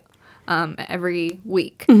Saturday every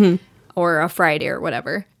week or a Friday or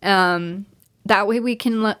whatever. That way we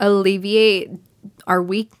can alleviate our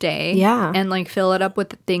weekday and like fill it up with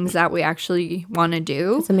the things that we actually want to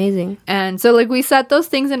do. It's amazing. And so like we set those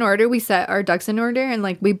things in order, we set our ducks in order, and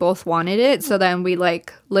like we both wanted it. So then we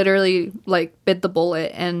like literally like bit the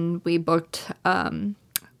bullet and we booked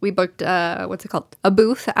what's it called? A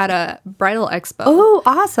booth at a bridal expo. Oh,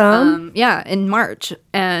 awesome. In March.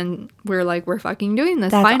 And we're like, we're fucking doing this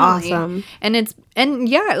That's finally. awesome. And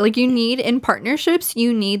like you need in partnerships,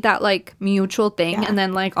 you need that like mutual thing. Yeah. And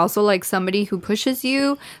then like also like somebody who pushes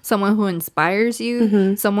you, someone who inspires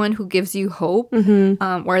you, someone who gives you hope,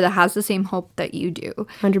 or that has the same hope that you do.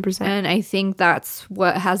 100%. And I think that's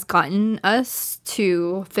what has gotten us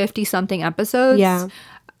to 50 something episodes. Yeah.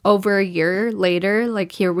 Over a year later,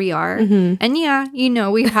 like here we are. And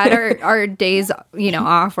we've had our days,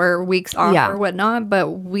 off or weeks off or whatnot, but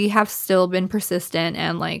we have still been persistent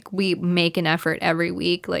and like we make an effort every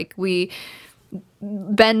week. Like we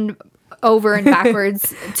bend over and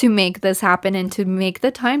backwards to make this happen and to make the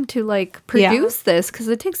time to like produce this because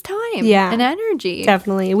it takes time and energy.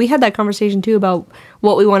 Definitely. We had that conversation too about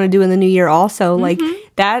what we want to do in the new year also. Like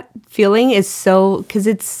that feeling is so, because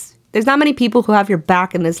there's not many people who have your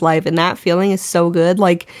back in this life, and that feeling is so good.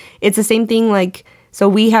 Like, it's the same thing, like, so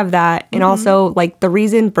we have that, and also, like, the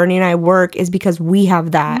reason Bernie and I work is because we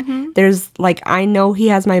have that. There's, like, I know he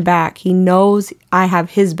has my back. He knows I have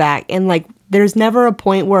his back, and, like, there's never a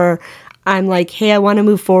point where I'm like, hey, I want to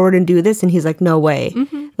move forward and do this, and he's like, no way.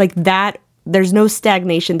 Like, that, there's no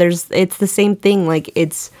stagnation. It's the same thing. Like,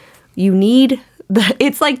 it's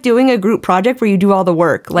like doing a group project where you do all the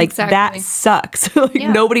work. Like, that sucks. Like,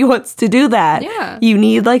 nobody wants to do that. Yeah. You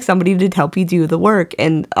need, like, somebody to help you do the work.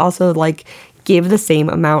 And also, like, give the same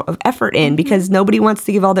amount of effort in because nobody wants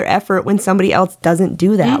to give all their effort when somebody else doesn't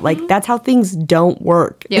do that. Like that's how things don't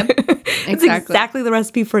work. Yep. It's exactly the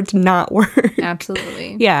recipe for it to not work.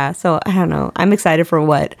 Absolutely. Yeah. So I don't know. I'm excited for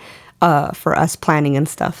for us planning and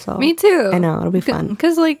stuff. So Me too. I know it'll be fun.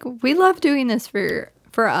 Because like we love doing this for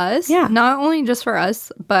us. Yeah. Not only just for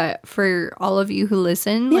us, but for all of you who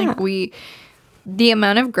listen. Yeah. Like the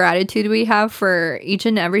amount of gratitude we have for each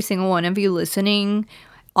and every single one of you listening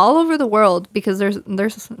all over the world, because there's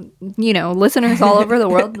listeners all over the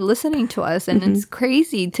world listening to us, and it's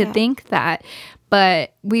crazy to think that.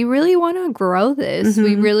 But we really want to grow this.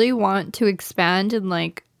 We really want to expand and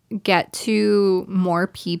like get to more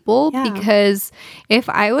people, because if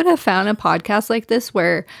I would have found a podcast like this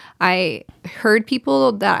where I heard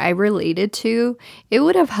people that I related to, it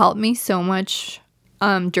would have helped me so much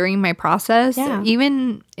during my process.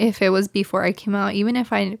 Even if it was before I came out, even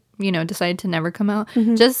if I decided to never come out,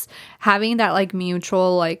 just having that like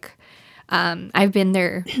mutual like I've been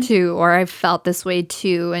there too, or I've felt this way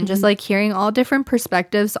too, and just like hearing all different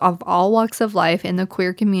perspectives of all walks of life in the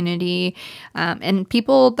queer community, and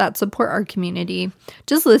people that support our community.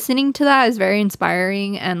 Just listening to that is very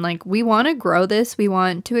inspiring, and like we want to grow this, we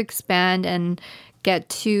want to expand and get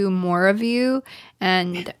to more of you,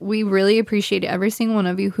 and we really appreciate every single one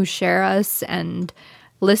of you who share us and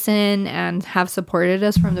listen and have supported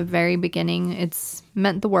us from the very beginning. It's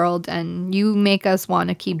meant the world, and you make us want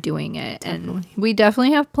to keep doing it. And we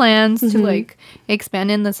definitely have plans to like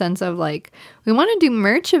expand in the sense of like we want to do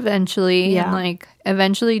merch eventually, and like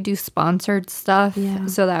eventually do sponsored stuff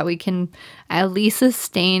so that we can at least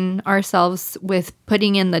sustain ourselves with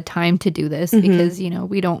putting in the time to do this, because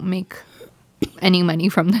we don't make any money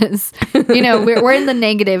from this. We're in the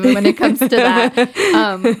negative when it comes to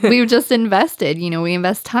that. We've just invested, we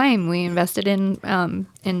invest time, we invested in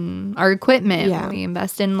our equipment, we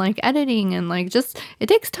invest in like editing, and like just it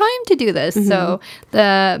takes time to do this. So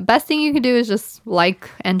the best thing you can do is just like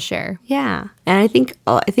and share. And I think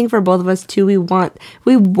for both of us too, we want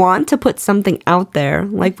to put something out there.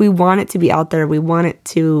 Like we want it to be out there, we want it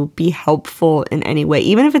to be helpful in any way,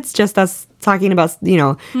 even if it's just us talking about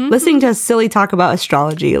listening to us silly talk about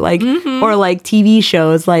astrology, like or like TV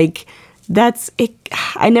shows. Like that's it.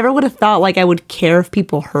 I never would have thought like I would care if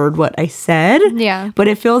people heard what I said, but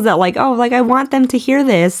it feels that like, oh, like I want them to hear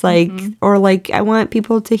this, like or like I want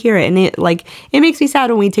people to hear it, and it makes me sad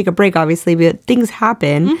when we take a break, obviously, but things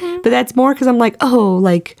happen. But that's more because I'm like, oh,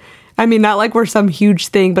 like I mean, not like we're some huge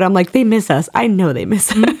thing, but I'm like, they miss us. I know they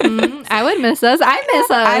miss us. I would miss us. I miss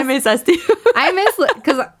us. I miss us too. I miss,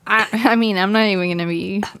 because I mean, I'm not even going to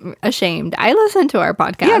be ashamed. I listen to our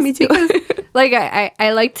podcast. Yeah, me too. Because, like,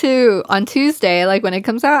 I like to, on Tuesday, like when it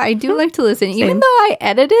comes out, I do like to listen. Even though I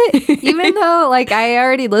edit it, even though like I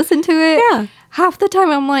already listened to it. Half the time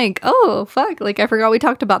I'm like, oh, fuck, like I forgot we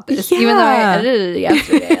talked about this, even though I edited it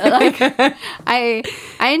yesterday. Like, I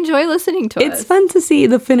enjoy listening to it. It's fun to see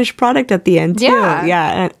the finished product at the end, too.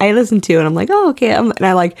 And I listen to it, and I'm like, oh, okay. And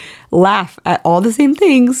I, like, laugh at all the same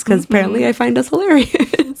things, because apparently I find us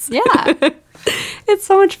hilarious. It's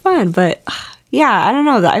so much fun, but... Yeah, I don't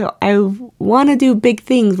know. I want to do big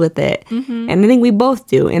things with it, and I think we both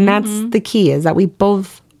do, and that's the key, is that we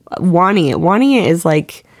both wanting it. Wanting it is,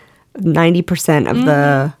 like... 90% of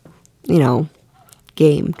the,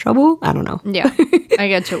 game. Trouble? I don't know. Yeah, I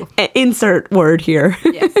get you. Insert word here.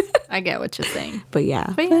 Yes, I get what you're saying. But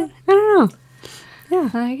yeah, I don't know. Yeah.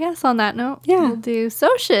 I guess on that note, we'll do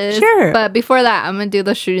socials. Sure. But before that, I'm going to do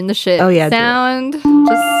the shooting the shit sound. Just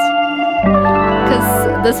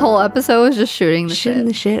because this whole episode was just shooting the shit. Shooting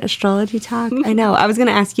the shit, astrology talk. I know. I was going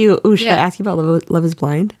to ask you, should I ask you about Love is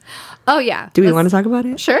Blind? Oh, yeah. Do we want to talk about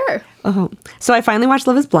it? Sure. So I finally watched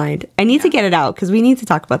Love is Blind. I need to get it out because we need to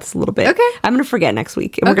talk about this a little bit. Okay. I'm going to forget next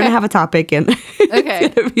week. And we're going to have a topic and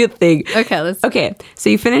it's going to be a thing. Okay, so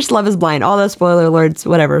you finished Love is Blind. All those spoiler alerts,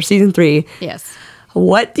 whatever. Season 3. Yes.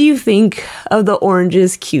 What do you think of the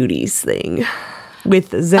Oranges Cuties thing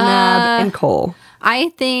with Zanab and Cole? I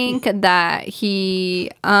think that he...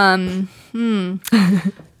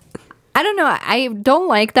 I don't know. I don't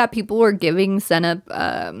like that people were giving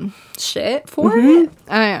Zanab shit for it.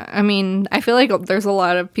 I mean, I feel like there's a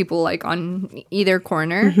lot of people like on either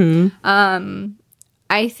corner.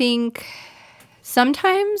 I think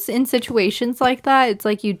sometimes in situations like that, it's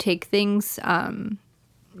like you take things,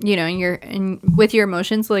 with your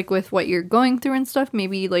emotions, like with what you're going through and stuff.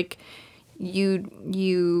 Maybe like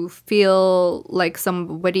you feel like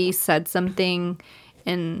somebody said something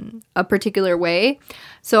in a particular way.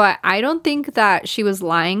 So I don't think that she was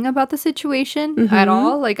lying about the situation at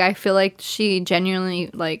all. Like, I feel like she genuinely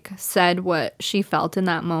like said what she felt in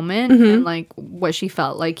that moment and like what she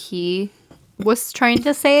felt like he was trying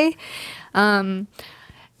to say. And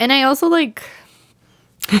I also like,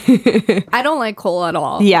 I don't like Cole at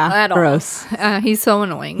all. Yeah, at gross. all. He's so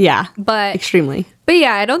annoying. Yeah, but extremely. But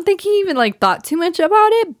yeah, I don't think he even like thought too much about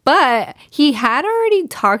it. But he had already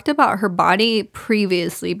talked about her body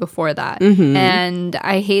previously before that, and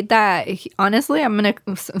I hate that. Honestly, I'm gonna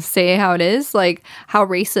say how it is, like how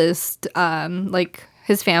racist, like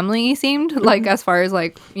his family seemed, like as far as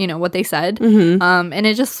like what they said, and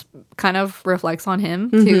it just kind of reflects on him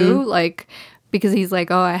too, like. Because he's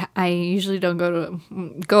like, oh, I usually don't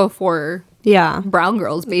go for brown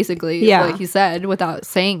girls, basically, like you said, without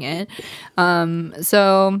saying it.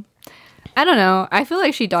 So I don't know. I feel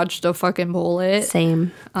like she dodged a fucking bullet.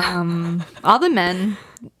 Same. All the men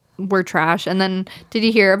were trash. And then did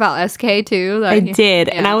you hear about SK too? I did.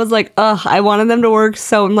 And I was like, ugh, I wanted them to work.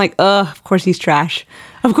 So I'm like, ugh, of course he's trash.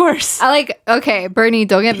 Of course. Okay, Bernie,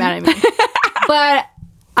 don't get mad at me. But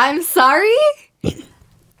I'm sorry.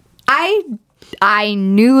 I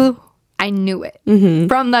knew it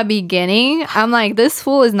from the beginning. I'm like, this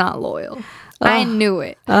fool is not loyal. I knew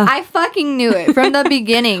it. I fucking knew it from the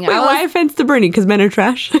beginning. Wait, why offense to Bernie? Because men are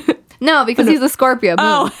trash? No, because he's a Scorpio.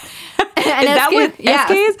 Oh. And is that what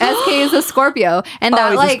SK is? SK is a Scorpio. And that,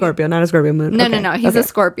 he's like, a Scorpio, not a Scorpio moon. No. He's a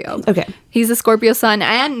Scorpio. Okay. He's a Scorpio sun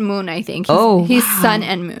and moon, I think. He's sun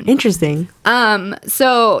and moon. Interesting.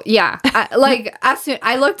 So yeah, as soon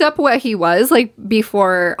I looked up what he was like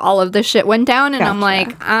before all of this shit went down, and I'm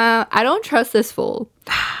like, I don't trust this fool.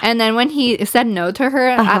 And then when he said no to her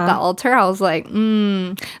at the altar, I was like,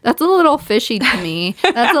 that's a little fishy to me.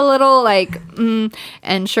 That's a little like,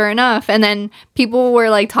 and sure enough. And then people were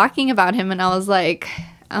like talking about him, and I'm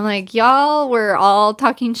like, y'all were all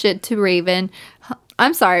talking shit to Raven.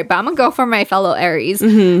 I'm sorry, but I'm gonna go for my fellow Aries.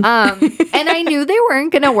 And I knew they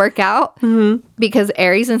weren't gonna work out because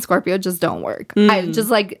Aries and Scorpio just don't work. I just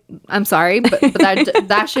like, I'm sorry, but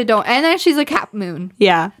that shit don't. And then she's a Cap Moon.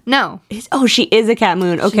 Yeah. No. She is a Cat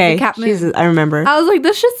Moon. Okay. She's a Cap Moon. I remember. I was like,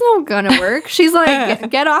 this shit's not gonna work. She's like,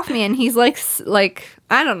 get off me, and he's like,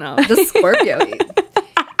 I don't know, just Scorpio.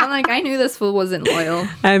 I'm like, I knew this fool wasn't loyal.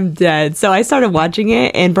 I'm dead. So I started watching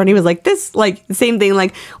it, and Bernie was like, this, like, same thing,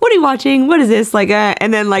 like, what are you watching? What is this? Like,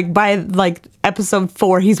 and then, like, by, like, episode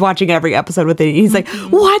 4, he's watching every episode with it. He's like,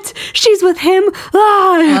 what? She's with him?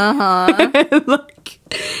 Like,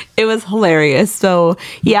 it was hilarious. So,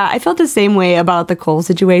 yeah, I felt the same way about the Cole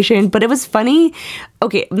situation, but it was funny.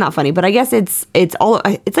 Okay, not funny, but I guess it's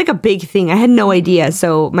like a big thing. I had no idea.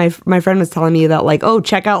 So my friend was telling me that, like, oh,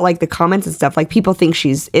 check out, like, the comments and stuff. Like, people think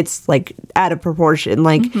it's like out of proportion.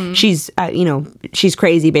 Like, she's she's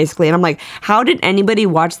crazy, basically. And I'm like, how did anybody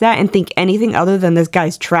watch that and think anything other than this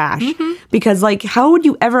guy's trash? Because, like, how would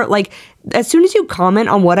you ever, like, as soon as you comment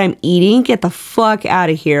on what I'm eating, get the fuck out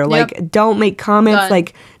of here. Like, don't make comments.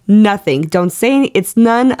 Like, nothing. Don't say anything. It's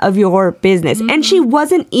none of your business. And she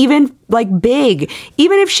wasn't even, like, big.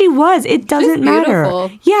 Even if she was, it doesn't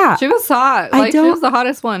matter. Yeah. She was hot. Like, she was the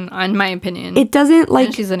hottest one, in my opinion. It doesn't, like...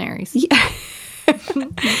 And she's an Aries. Yeah.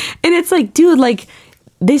 And it's like, dude, like,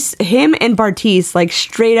 him and Bartise, like,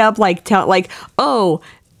 straight up, like, tell, like, oh...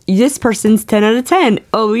 this person's 10 out of 10.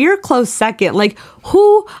 Oh, you're a close second. Like,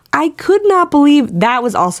 I could not believe that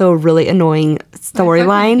was also a really annoying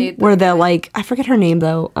storyline where they're like, I forget her name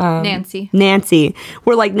though. Nancy.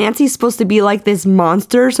 Where, like, Nancy's supposed to be like this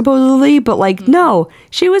monster supposedly, but, like, no,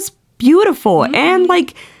 she was beautiful. And,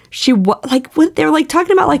 like, she was like, what they're like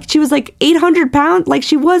talking about, like, she was like 800 pounds. Like,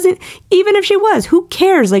 she wasn't, even if she was, who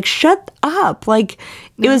cares? Like, shut up. Like,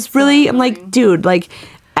 it was really, I'm like, dude, like,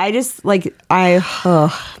 I just, like,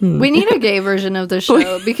 we need a gay version of the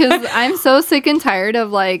show because I'm so sick and tired of,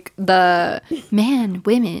 like, the man,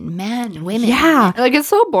 women. Yeah. Like, it's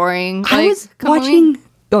so boring. I was watching...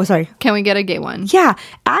 Oh, sorry. Can we get a gay one? Yeah.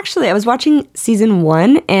 Actually, I was watching season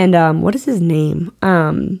 1, and what is his name?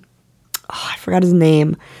 I forgot his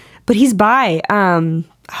name. But he's bi.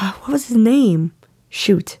 What was his name?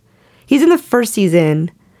 Shoot. He's in the first season.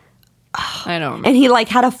 I don't remember. And he, like,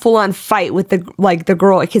 had a full-on fight with the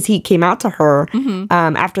girl because he came out to her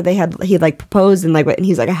after he like proposed, and, like, and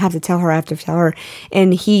he's like, I have to tell her,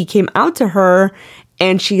 and he came out to her,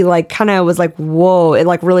 and she, like, kind of was like, whoa, it,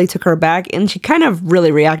 like, really took her back, and she kind of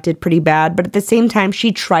really reacted pretty bad, but at the same time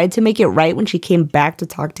she tried to make it right when she came back to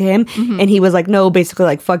talk to him, and he was like, no, basically,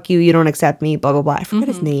 like, fuck you, you don't accept me, blah blah blah. I forget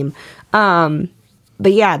his name,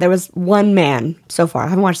 but yeah, there was one man so far. I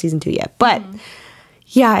haven't watched season 2 yet, but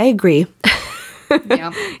yeah, I agree.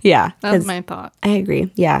 Yeah. Yeah. That's my thought. I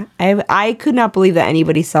agree. Yeah. I could not believe that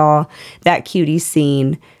anybody saw that cutie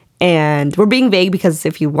scene And we're being vague because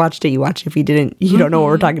if you watched it, you watched it. If you didn't, you don't know what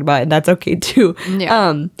we're talking about, and that's okay too.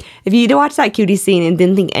 Yeah. If you did watch that cutie scene and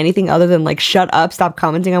didn't think anything other than like shut up, stop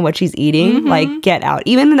commenting on what she's eating, like get out.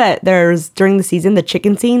 Even that there's during the season the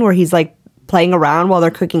chicken scene where he's like playing around while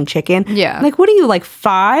they're cooking chicken. Yeah. Like, what are you, like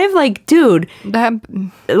 5? Like, dude, That,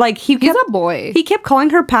 like he's a boy. He kept calling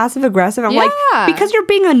her passive aggressive. I'm like, Yeah. because you're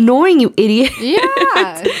being annoying, you idiot. Yeah.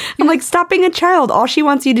 I'm like, stop being a child. All she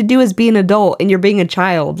wants you to do is be an adult, and you're being a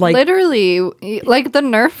child. Like, Literally, like the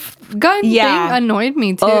Nerf gun Yeah. thing annoyed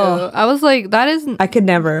me too. Ugh. I was like, that is I could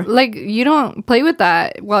never. like, you don't play with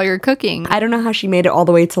that while you're cooking. I don't know how she made it all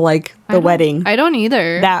the way to like the wedding. I don't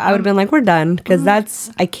either. That I would have been like, we're done, because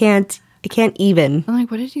that's I can't even. I'm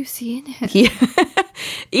like, what did you see in it? Yeah.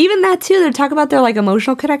 Even that too. They talk about their like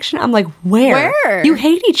emotional connection. I'm like, where? Where? You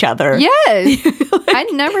hate each other. Yes. I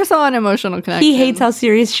never saw an emotional connection. He hates how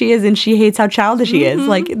serious she is, and she hates how childish he is,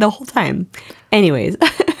 like the whole time. Anyways,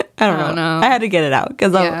 I don't know. I had to get it out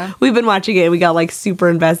because Yeah. we've been watching it. We got like super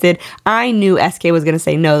invested. I knew SK was gonna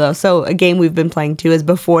say no though. So a game we've been playing too is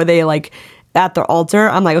before they like at the altar.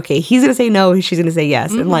 I'm like, okay, he's gonna say no, she's gonna say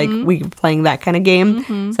yes, and like we were playing that kind of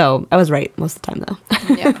game. So I was right most of the time though.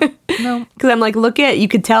 Yeah. No. Because I'm like, you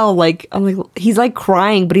could tell, like, I'm like, he's like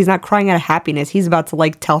crying, but he's not crying out of happiness. He's about to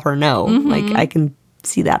like tell her no. Like, I can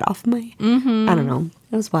see that off my, I don't know.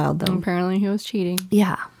 It was wild though. Apparently he was cheating.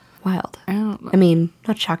 Yeah, wild. I don't know. I mean,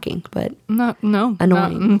 not shocking, but No.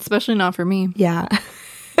 Annoying. Not- especially not for me. yeah.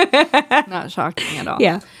 Not shocking at all.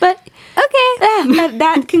 Yeah. But okay.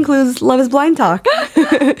 That concludes Love is Blind Talk.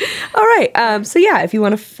 All right. So yeah, if you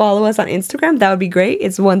want to follow us on Instagram, that would be great.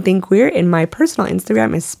 It's One Thing Queer, and my personal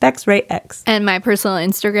Instagram is SpexRayX. And my personal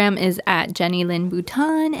Instagram is at Jenny Lynn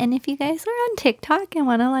Bouton. And if you guys are on TikTok and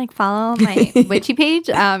want to like follow my witchy page,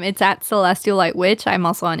 it's at Celestial Light Witch. I'm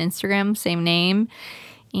also on Instagram, same name.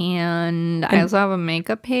 And I also have a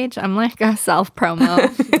makeup page. I'm like a self promo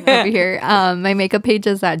over here. My makeup page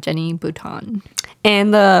is at Jenny Bouton.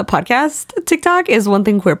 And the podcast TikTok is One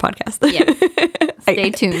Thing Queer Podcast. Yes.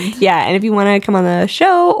 Stay tuned. Yeah, and if you want to come on the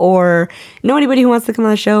show or know anybody who wants to come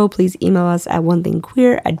on the show, please email us at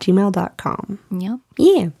onethingqueer@gmail.com. Yep.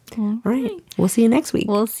 Yeah. All right. We'll see you next week.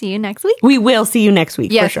 We'll see you next week. We will see you next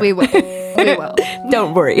week. Yes, for sure. we will. We will.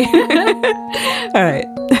 Don't worry. All right.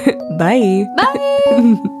 Bye. Bye.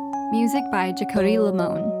 Music by Jacody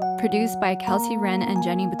Lamone. Produced by Kelsey Wren and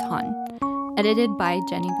Jenny Baton. Edited by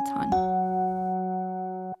Jenny Baton.